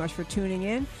 Thank you so much for tuning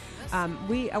in. I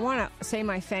want to say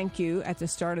my thank you at the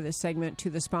start of this segment to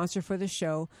the sponsor for the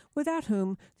show, without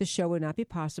whom the show would not be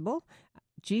possible.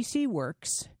 GC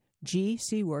Works.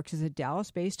 GC Works is a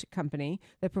Dallas-based company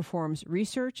that performs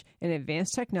research in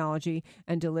advanced technology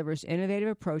and delivers innovative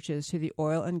approaches to the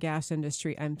oil and gas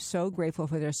industry. I'm so grateful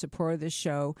for their support of this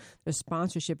show, their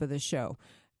sponsorship of this show.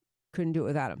 Couldn't do it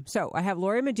without him. So I have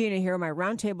Lori Medina here. My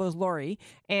roundtable is Lori,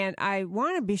 and I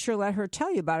want to be sure to let her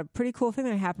tell you about a pretty cool thing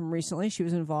that happened recently. She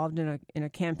was involved in a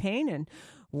campaign, and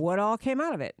what all came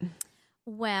out of it.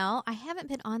 Well, I haven't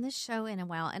been on this show in a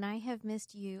while, and I have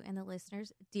missed you and the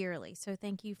listeners dearly. So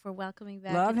thank you for welcoming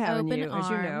back. Love with having open you, arms.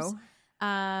 as you know.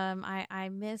 I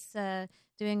miss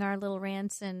doing our little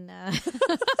rants and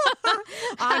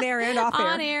On air and off air.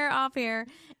 on air, off air.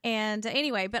 And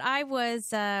anyway, but I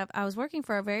was working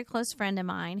for a very close friend of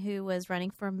mine who was running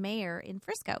for mayor in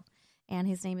Frisco, and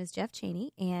his name is Jeff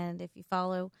Cheney. And if you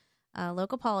follow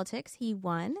local politics, he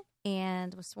won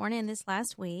and was sworn in this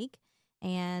last week.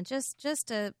 And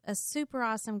just a super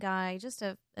awesome guy, just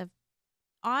a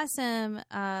awesome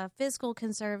fiscal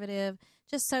conservative,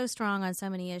 just so strong on so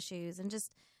many issues, and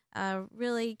just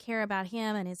really care about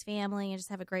him and his family and just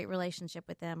have a great relationship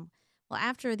with them. Well,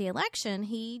 after the election,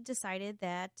 he decided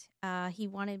that he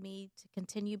wanted me to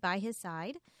continue by his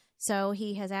side, so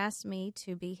he has asked me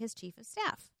to be his chief of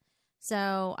staff.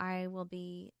 So I will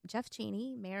be Jeff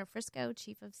Cheney, Mayor of Frisco,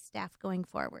 chief of staff going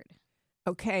forward.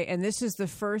 Okay, and this is the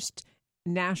first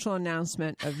national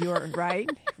announcement of your right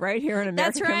here in America.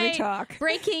 That's right. Can We Talk?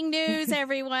 Breaking news,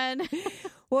 everyone.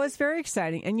 Well, it's very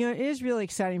exciting. And, it is really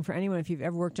exciting for anyone if you've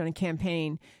ever worked on a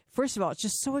campaign. First of all, it's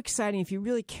just so exciting if you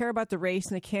really care about the race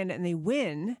and the candidate and they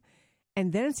win.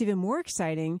 And then it's even more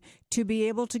exciting to be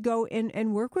able to go in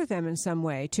and work with them in some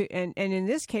way. And in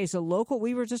this case,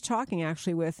 we were just talking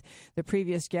actually with the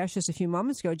previous guest just a few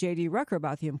moments ago, J.D. Rucker,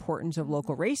 about the importance of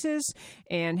local races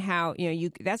and how,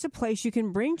 that's a place you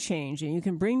can bring change and you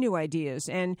can bring new ideas.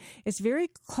 And it's very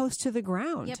close to the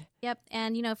ground. Yep.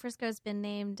 And, Frisco's been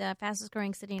named fastest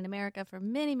growing city in America for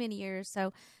many, many years.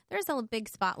 So there's a big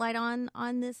spotlight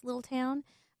on this little town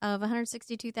of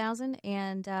 162,000.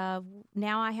 And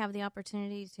now I have the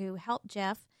opportunity to help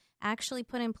Jeff actually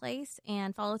put in place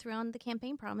and follow through on the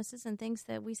campaign promises and things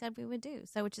that we said we would do.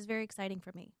 So, which is very exciting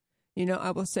for me. I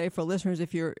will say for listeners,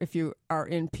 if you are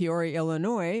in Peoria,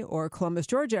 Illinois, or Columbus,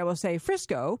 Georgia, I will say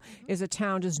Frisco is a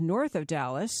town just north of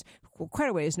Dallas, quite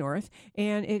a ways north,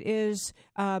 and it is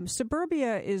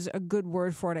suburbia is a good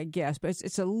word for it, I guess, but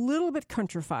it's a little bit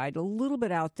countrified, a little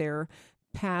bit out there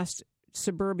past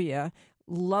suburbia.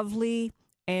 Lovely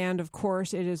And of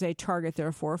course, it is a target,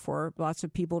 therefore, for lots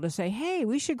of people to say, hey,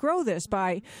 we should grow this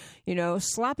by,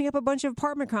 slapping up a bunch of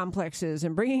apartment complexes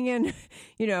and bringing in,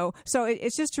 so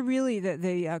it's just really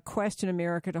the quest in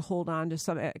America to hold on to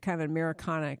some kind of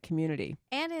Americana community.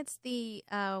 And it's the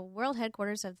world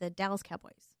headquarters of the Dallas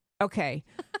Cowboys. Okay,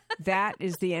 that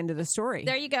is the end of the story.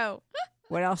 There you go.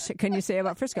 What else can you say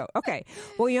about Frisco? Okay,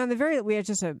 well, we have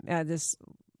just this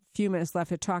few minutes left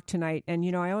to talk tonight, and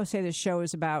I always say this show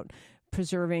is about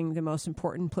preserving the most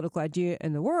important political idea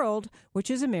in the world,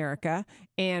 which is America,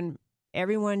 and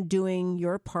everyone doing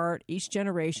your part, each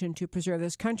generation, to preserve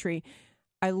this country.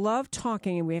 I love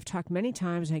talking, and we have talked many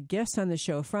times. I had guests on the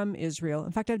show from Israel.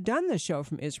 In fact, I've done the show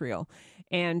from Israel,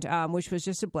 and which was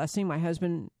just a blessing. My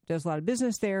husband does a lot of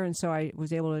business there, and so I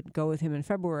was able to go with him in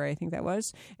February, I think that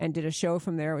was, and did a show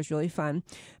from there. It was really fun.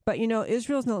 But,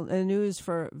 Israel's in the news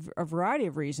for a variety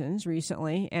of reasons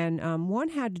recently, and one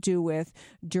had to do with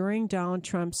during Donald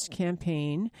Trump's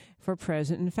campaign for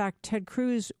president. In fact, Ted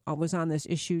Cruz was on this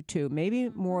issue too, maybe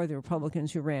more of the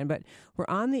Republicans who ran, but we're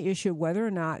on the issue of whether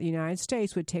or not the United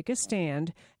States would take a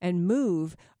stand and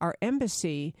move our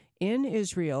embassy in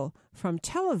Israel from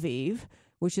Tel Aviv,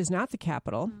 which is not the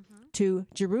capital, to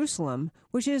Jerusalem,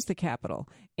 which is the capital.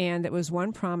 And that was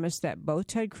one promise that both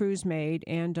Ted Cruz made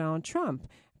and Donald Trump.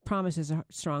 Promise is a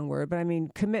strong word, but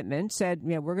commitment said,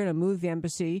 we're going to move the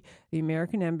embassy, the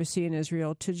American embassy in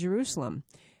Israel, to Jerusalem.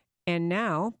 And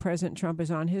now President Trump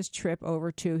is on his trip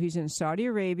he's in Saudi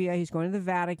Arabia, he's going to the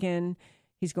Vatican,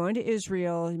 he's going to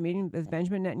Israel, he's meeting with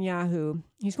Benjamin Netanyahu.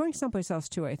 He's going someplace else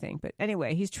too, I think. But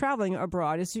anyway, he's traveling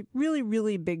abroad. It's a really,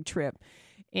 really big trip.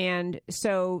 And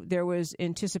so there was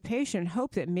anticipation,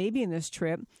 hope that maybe in this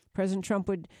trip, President Trump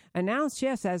would announce,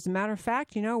 yes, as a matter of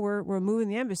fact, we're moving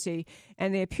the embassy.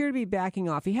 And they appear to be backing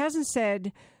off. He hasn't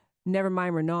said, never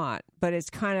mind, we're not. But it's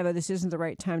kind of this isn't the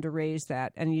right time to raise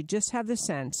that. And you just have the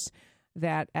sense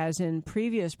that, as in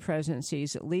previous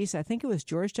presidencies, at least I think it was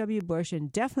George W. Bush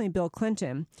and definitely Bill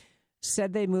Clinton,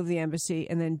 said they'd move the embassy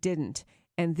and then didn't.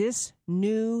 And this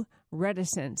new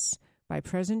reticence by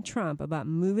President Trump about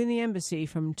moving the embassy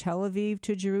from Tel Aviv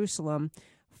to Jerusalem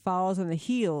follows on the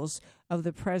heels of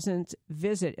the president's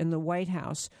visit in the White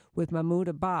House with Mahmoud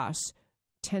Abbas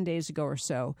 10 days ago or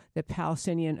so, the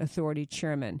Palestinian Authority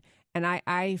chairman. And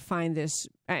I find this,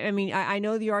 I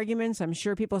know the arguments. I'm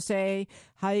sure people say,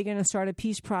 how are you going to start a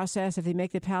peace process if they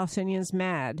make the Palestinians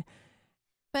mad?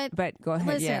 But go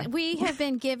ahead, listen, we have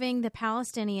been giving the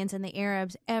Palestinians and the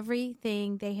Arabs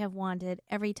everything they have wanted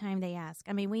every time they ask.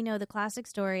 We know the classic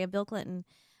story of Bill Clinton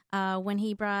when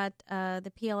he brought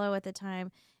the PLO at the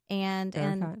time and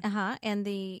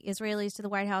the Israelis to the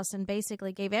White House and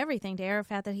basically gave everything to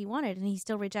Arafat that he wanted, and he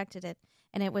still rejected it.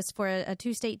 And it was for a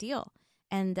two-state deal.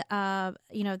 And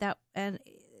the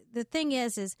thing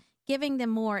is giving them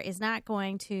more is not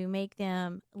going to make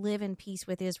them live in peace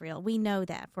with Israel. We know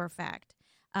that for a fact.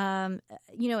 And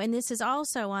this is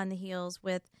also on the heels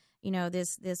with,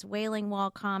 this Wailing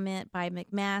Wall comment by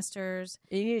McMaster's.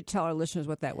 You need to tell our listeners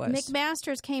what that was.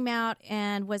 McMaster's came out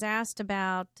and was asked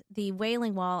about the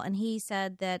Wailing Wall, and he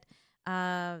said that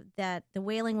that the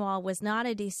Wailing Wall was not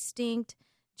a distinct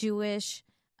Jewish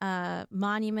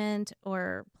monument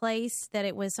or place, that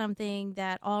it was something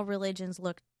that all religions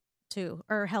looked to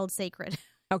or held sacred.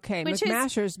 Okay,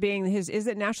 McMaster's being is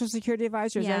it National Security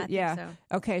Advisor? I think so.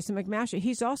 Okay, so McMaster,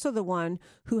 he's also the one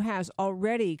who has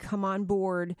already come on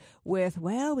board with,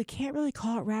 we can't really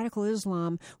call it radical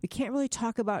Islam. We can't really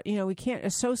talk about, we can't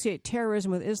associate terrorism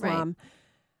with Islam.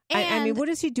 Right. What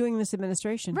is he doing in this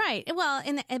administration? Right. Well,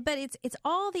 but it's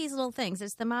all these little things.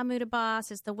 It's the Mahmoud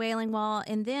Abbas, it's the Wailing Wall,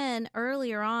 and then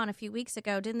earlier on, a few weeks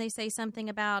ago, didn't they say something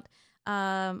about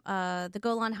the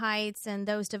Golan Heights and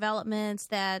those developments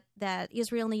that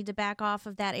Israel needed to back off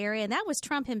of that area? And that was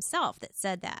Trump himself that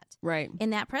said that, right,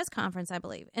 in that press conference, I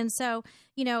believe. And so,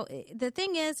 the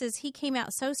thing is he came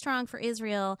out so strong for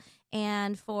Israel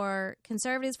and for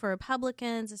conservatives, for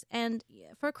Republicans, and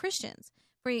for Christians.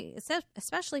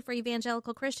 Especially for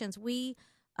evangelical Christians, we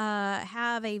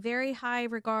have a very high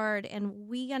regard, and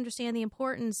we understand the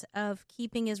importance of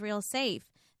keeping Israel safe.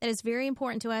 That is very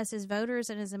important to us as voters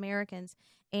and as Americans.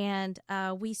 And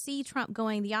we see Trump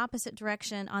going the opposite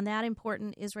direction on that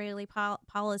important Israeli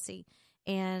policy.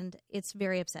 And it's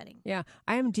very upsetting. Yeah,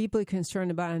 I am deeply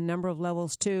concerned about a number of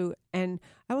levels, too. And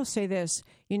I will say this,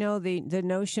 the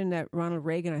notion that Ronald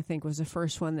Reagan, I think, was the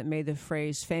first one that made the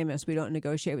phrase famous, we don't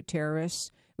negotiate with terrorists.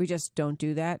 We just don't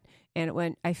do that.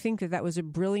 And I think that was a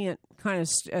brilliant kind of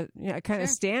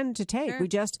stand to take. Sure. We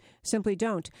just simply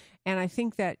don't. And I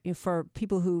think that for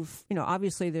people who've,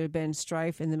 obviously there have been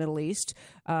strife in the Middle East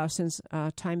since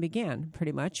time began,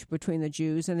 pretty much, between the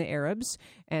Jews and the Arabs,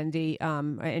 and the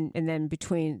and then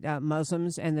between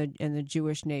Muslims and the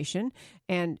Jewish nation.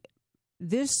 And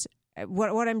this,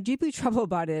 what I'm deeply troubled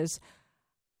about is,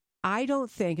 I don't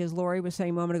think, as Lori was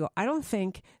saying a moment ago, I don't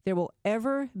think there will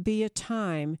ever be a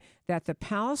time that the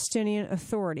Palestinian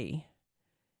Authority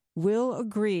will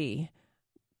agree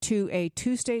to a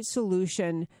two-state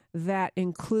solution that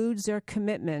includes their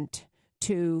commitment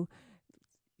to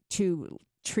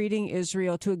treating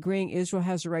Israel, to agreeing Israel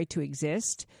has a right to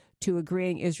exist, to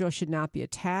agreeing Israel should not be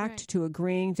attacked, Right. to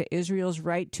agreeing that Israel's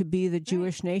right to be the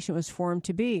Jewish nation was formed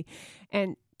to be.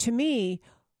 And to me,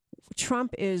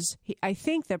 I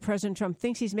think that President Trump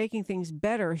thinks he's making things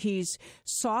better. He's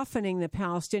softening the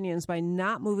Palestinians by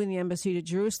not moving the embassy to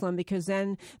Jerusalem, because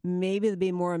then maybe they'll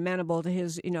be more amenable to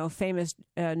his, famous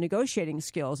negotiating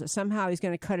skills, that somehow he's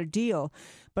going to cut a deal.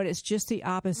 But it's just the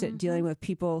opposite, dealing with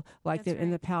people like That's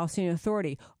in the Palestinian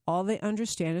Authority. All they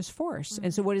understand is force.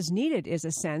 And so what is needed is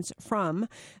a sense from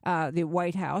the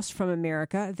White House, from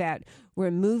America, that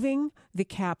we're moving the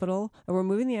capital, or we're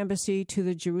moving the embassy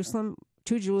to Jerusalem,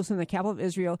 the capital of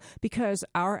Israel, because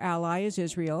our ally is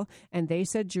Israel, and they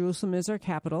said Jerusalem is our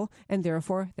capital, and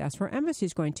therefore that's where our embassy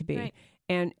is going to be. Right.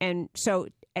 And so,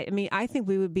 I think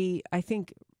we would be,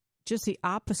 just the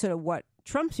opposite of what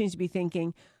Trump seems to be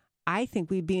thinking. I think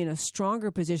we'd be in a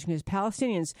stronger position, because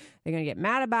Palestinians, they're going to get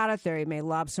mad about it. They may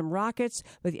lob some rockets.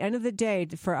 But at the end of the day,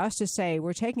 for us to say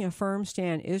we're taking a firm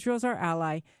stand, Israel's our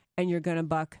ally, and you're going to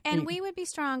buck. And we would be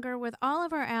stronger with all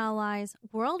of our allies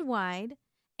worldwide.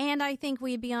 And I think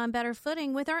we'd be on better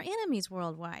footing with our enemies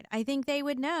worldwide. I think they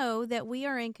would know that we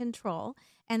are in control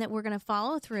and that we're going to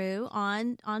follow through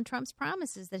on Trump's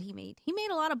promises that he made. He made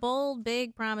a lot of bold,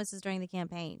 big promises during the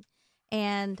campaign.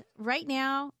 And right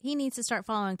now, he needs to start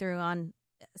following through on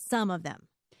some of them.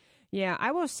 Yeah,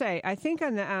 I will say, I think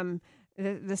on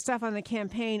the stuff on the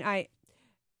campaign,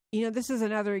 this is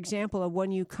another example of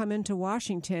when you come into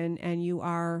Washington and you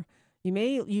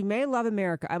may love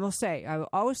America. I will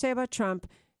always say about Trump,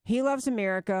 he loves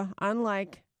America,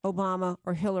 unlike Obama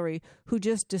or Hillary, who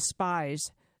just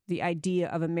despise the idea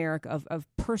of America, of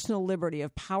personal liberty,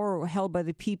 of power held by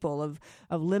the people, of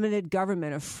limited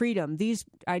government, of freedom. These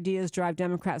ideas drive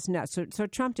Democrats nuts. So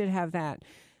Trump did have that.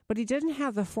 But he didn't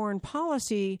have the foreign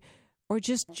policy or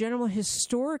just general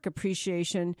historic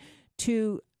appreciation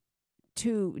to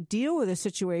deal with a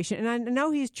situation. And I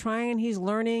know he's trying and he's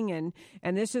learning, and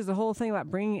this is the whole thing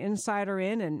about bringing insider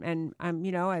in, and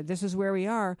this is where we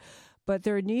are. But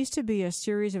there needs to be a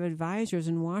series of advisors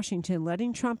in Washington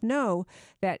letting Trump know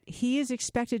that he is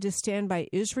expected to stand by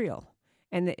Israel.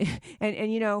 And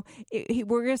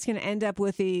we're just going to end up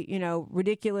with the,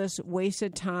 ridiculous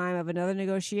wasted time of another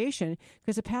negotiation,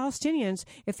 because the Palestinians,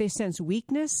 if they sense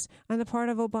weakness on the part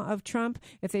of Trump,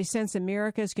 if they sense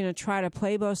America is going to try to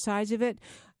play both sides of it,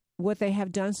 what they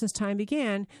have done since time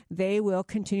began, they will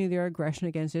continue their aggression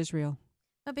against Israel.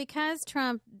 But because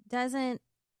Trump doesn't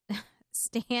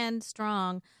stand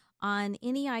strong on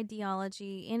any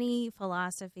ideology, any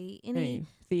philosophy, any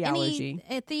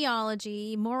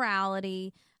theology,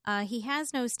 morality. He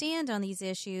has no stand on these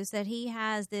issues, that he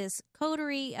has this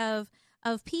coterie of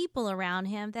people around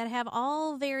him that have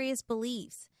all various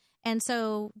beliefs. And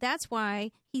so that's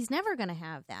why he's never going to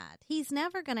have that. He's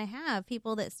never going to have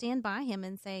people that stand by him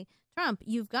and say, Trump,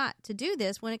 you've got to do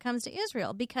this when it comes to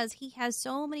Israel, because he has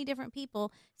so many different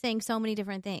people saying so many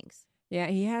different things. Yeah,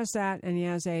 he has that, and he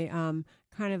has a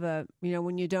kind of a,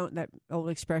 when you don't, that old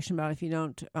expression about if you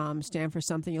don't stand for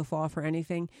something, you'll fall for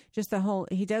anything. Just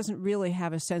he doesn't really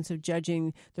have a sense of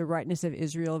judging the rightness of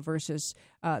Israel versus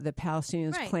the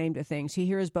Palestinians' claim to things. He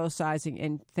hears both sides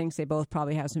and thinks they both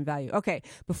probably have some value. Okay,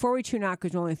 before we tune out,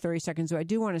 because we're only 30 seconds away, I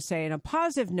do want to say, in a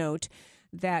positive note,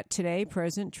 that today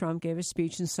President Trump gave a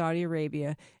speech in Saudi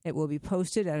Arabia. It will be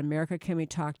posted at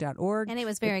americacanwetalk.org. And it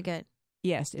was very good.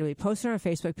 Yes, it will be posted on our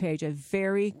Facebook page, a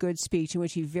very good speech in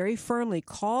which he very firmly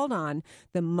called on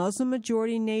the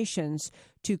Muslim-majority nations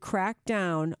to crack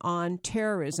down on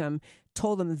terrorism,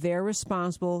 told them they're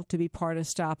responsible to be part of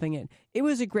stopping it. It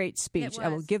was a great speech. I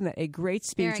will give them that, a great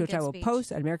speech, which I will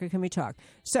post at America Can We Talk.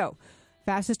 So,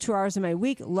 fastest 2 hours of my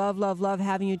week. Love, love, love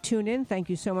having you tune in.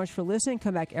 Thank you so much for listening.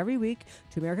 Come back every week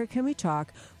to America Can We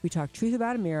Talk. We talk truth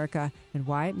about America and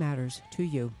why it matters to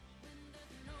you.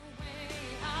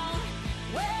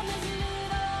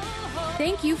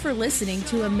 Thank you for listening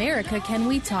to America Can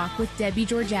We Talk with Debbie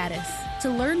Georgatos. To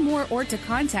learn more or to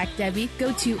contact Debbie,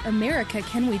 go to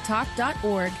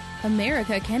americacanwetalk.org.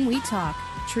 America Can We Talk?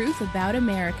 Truth about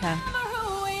America.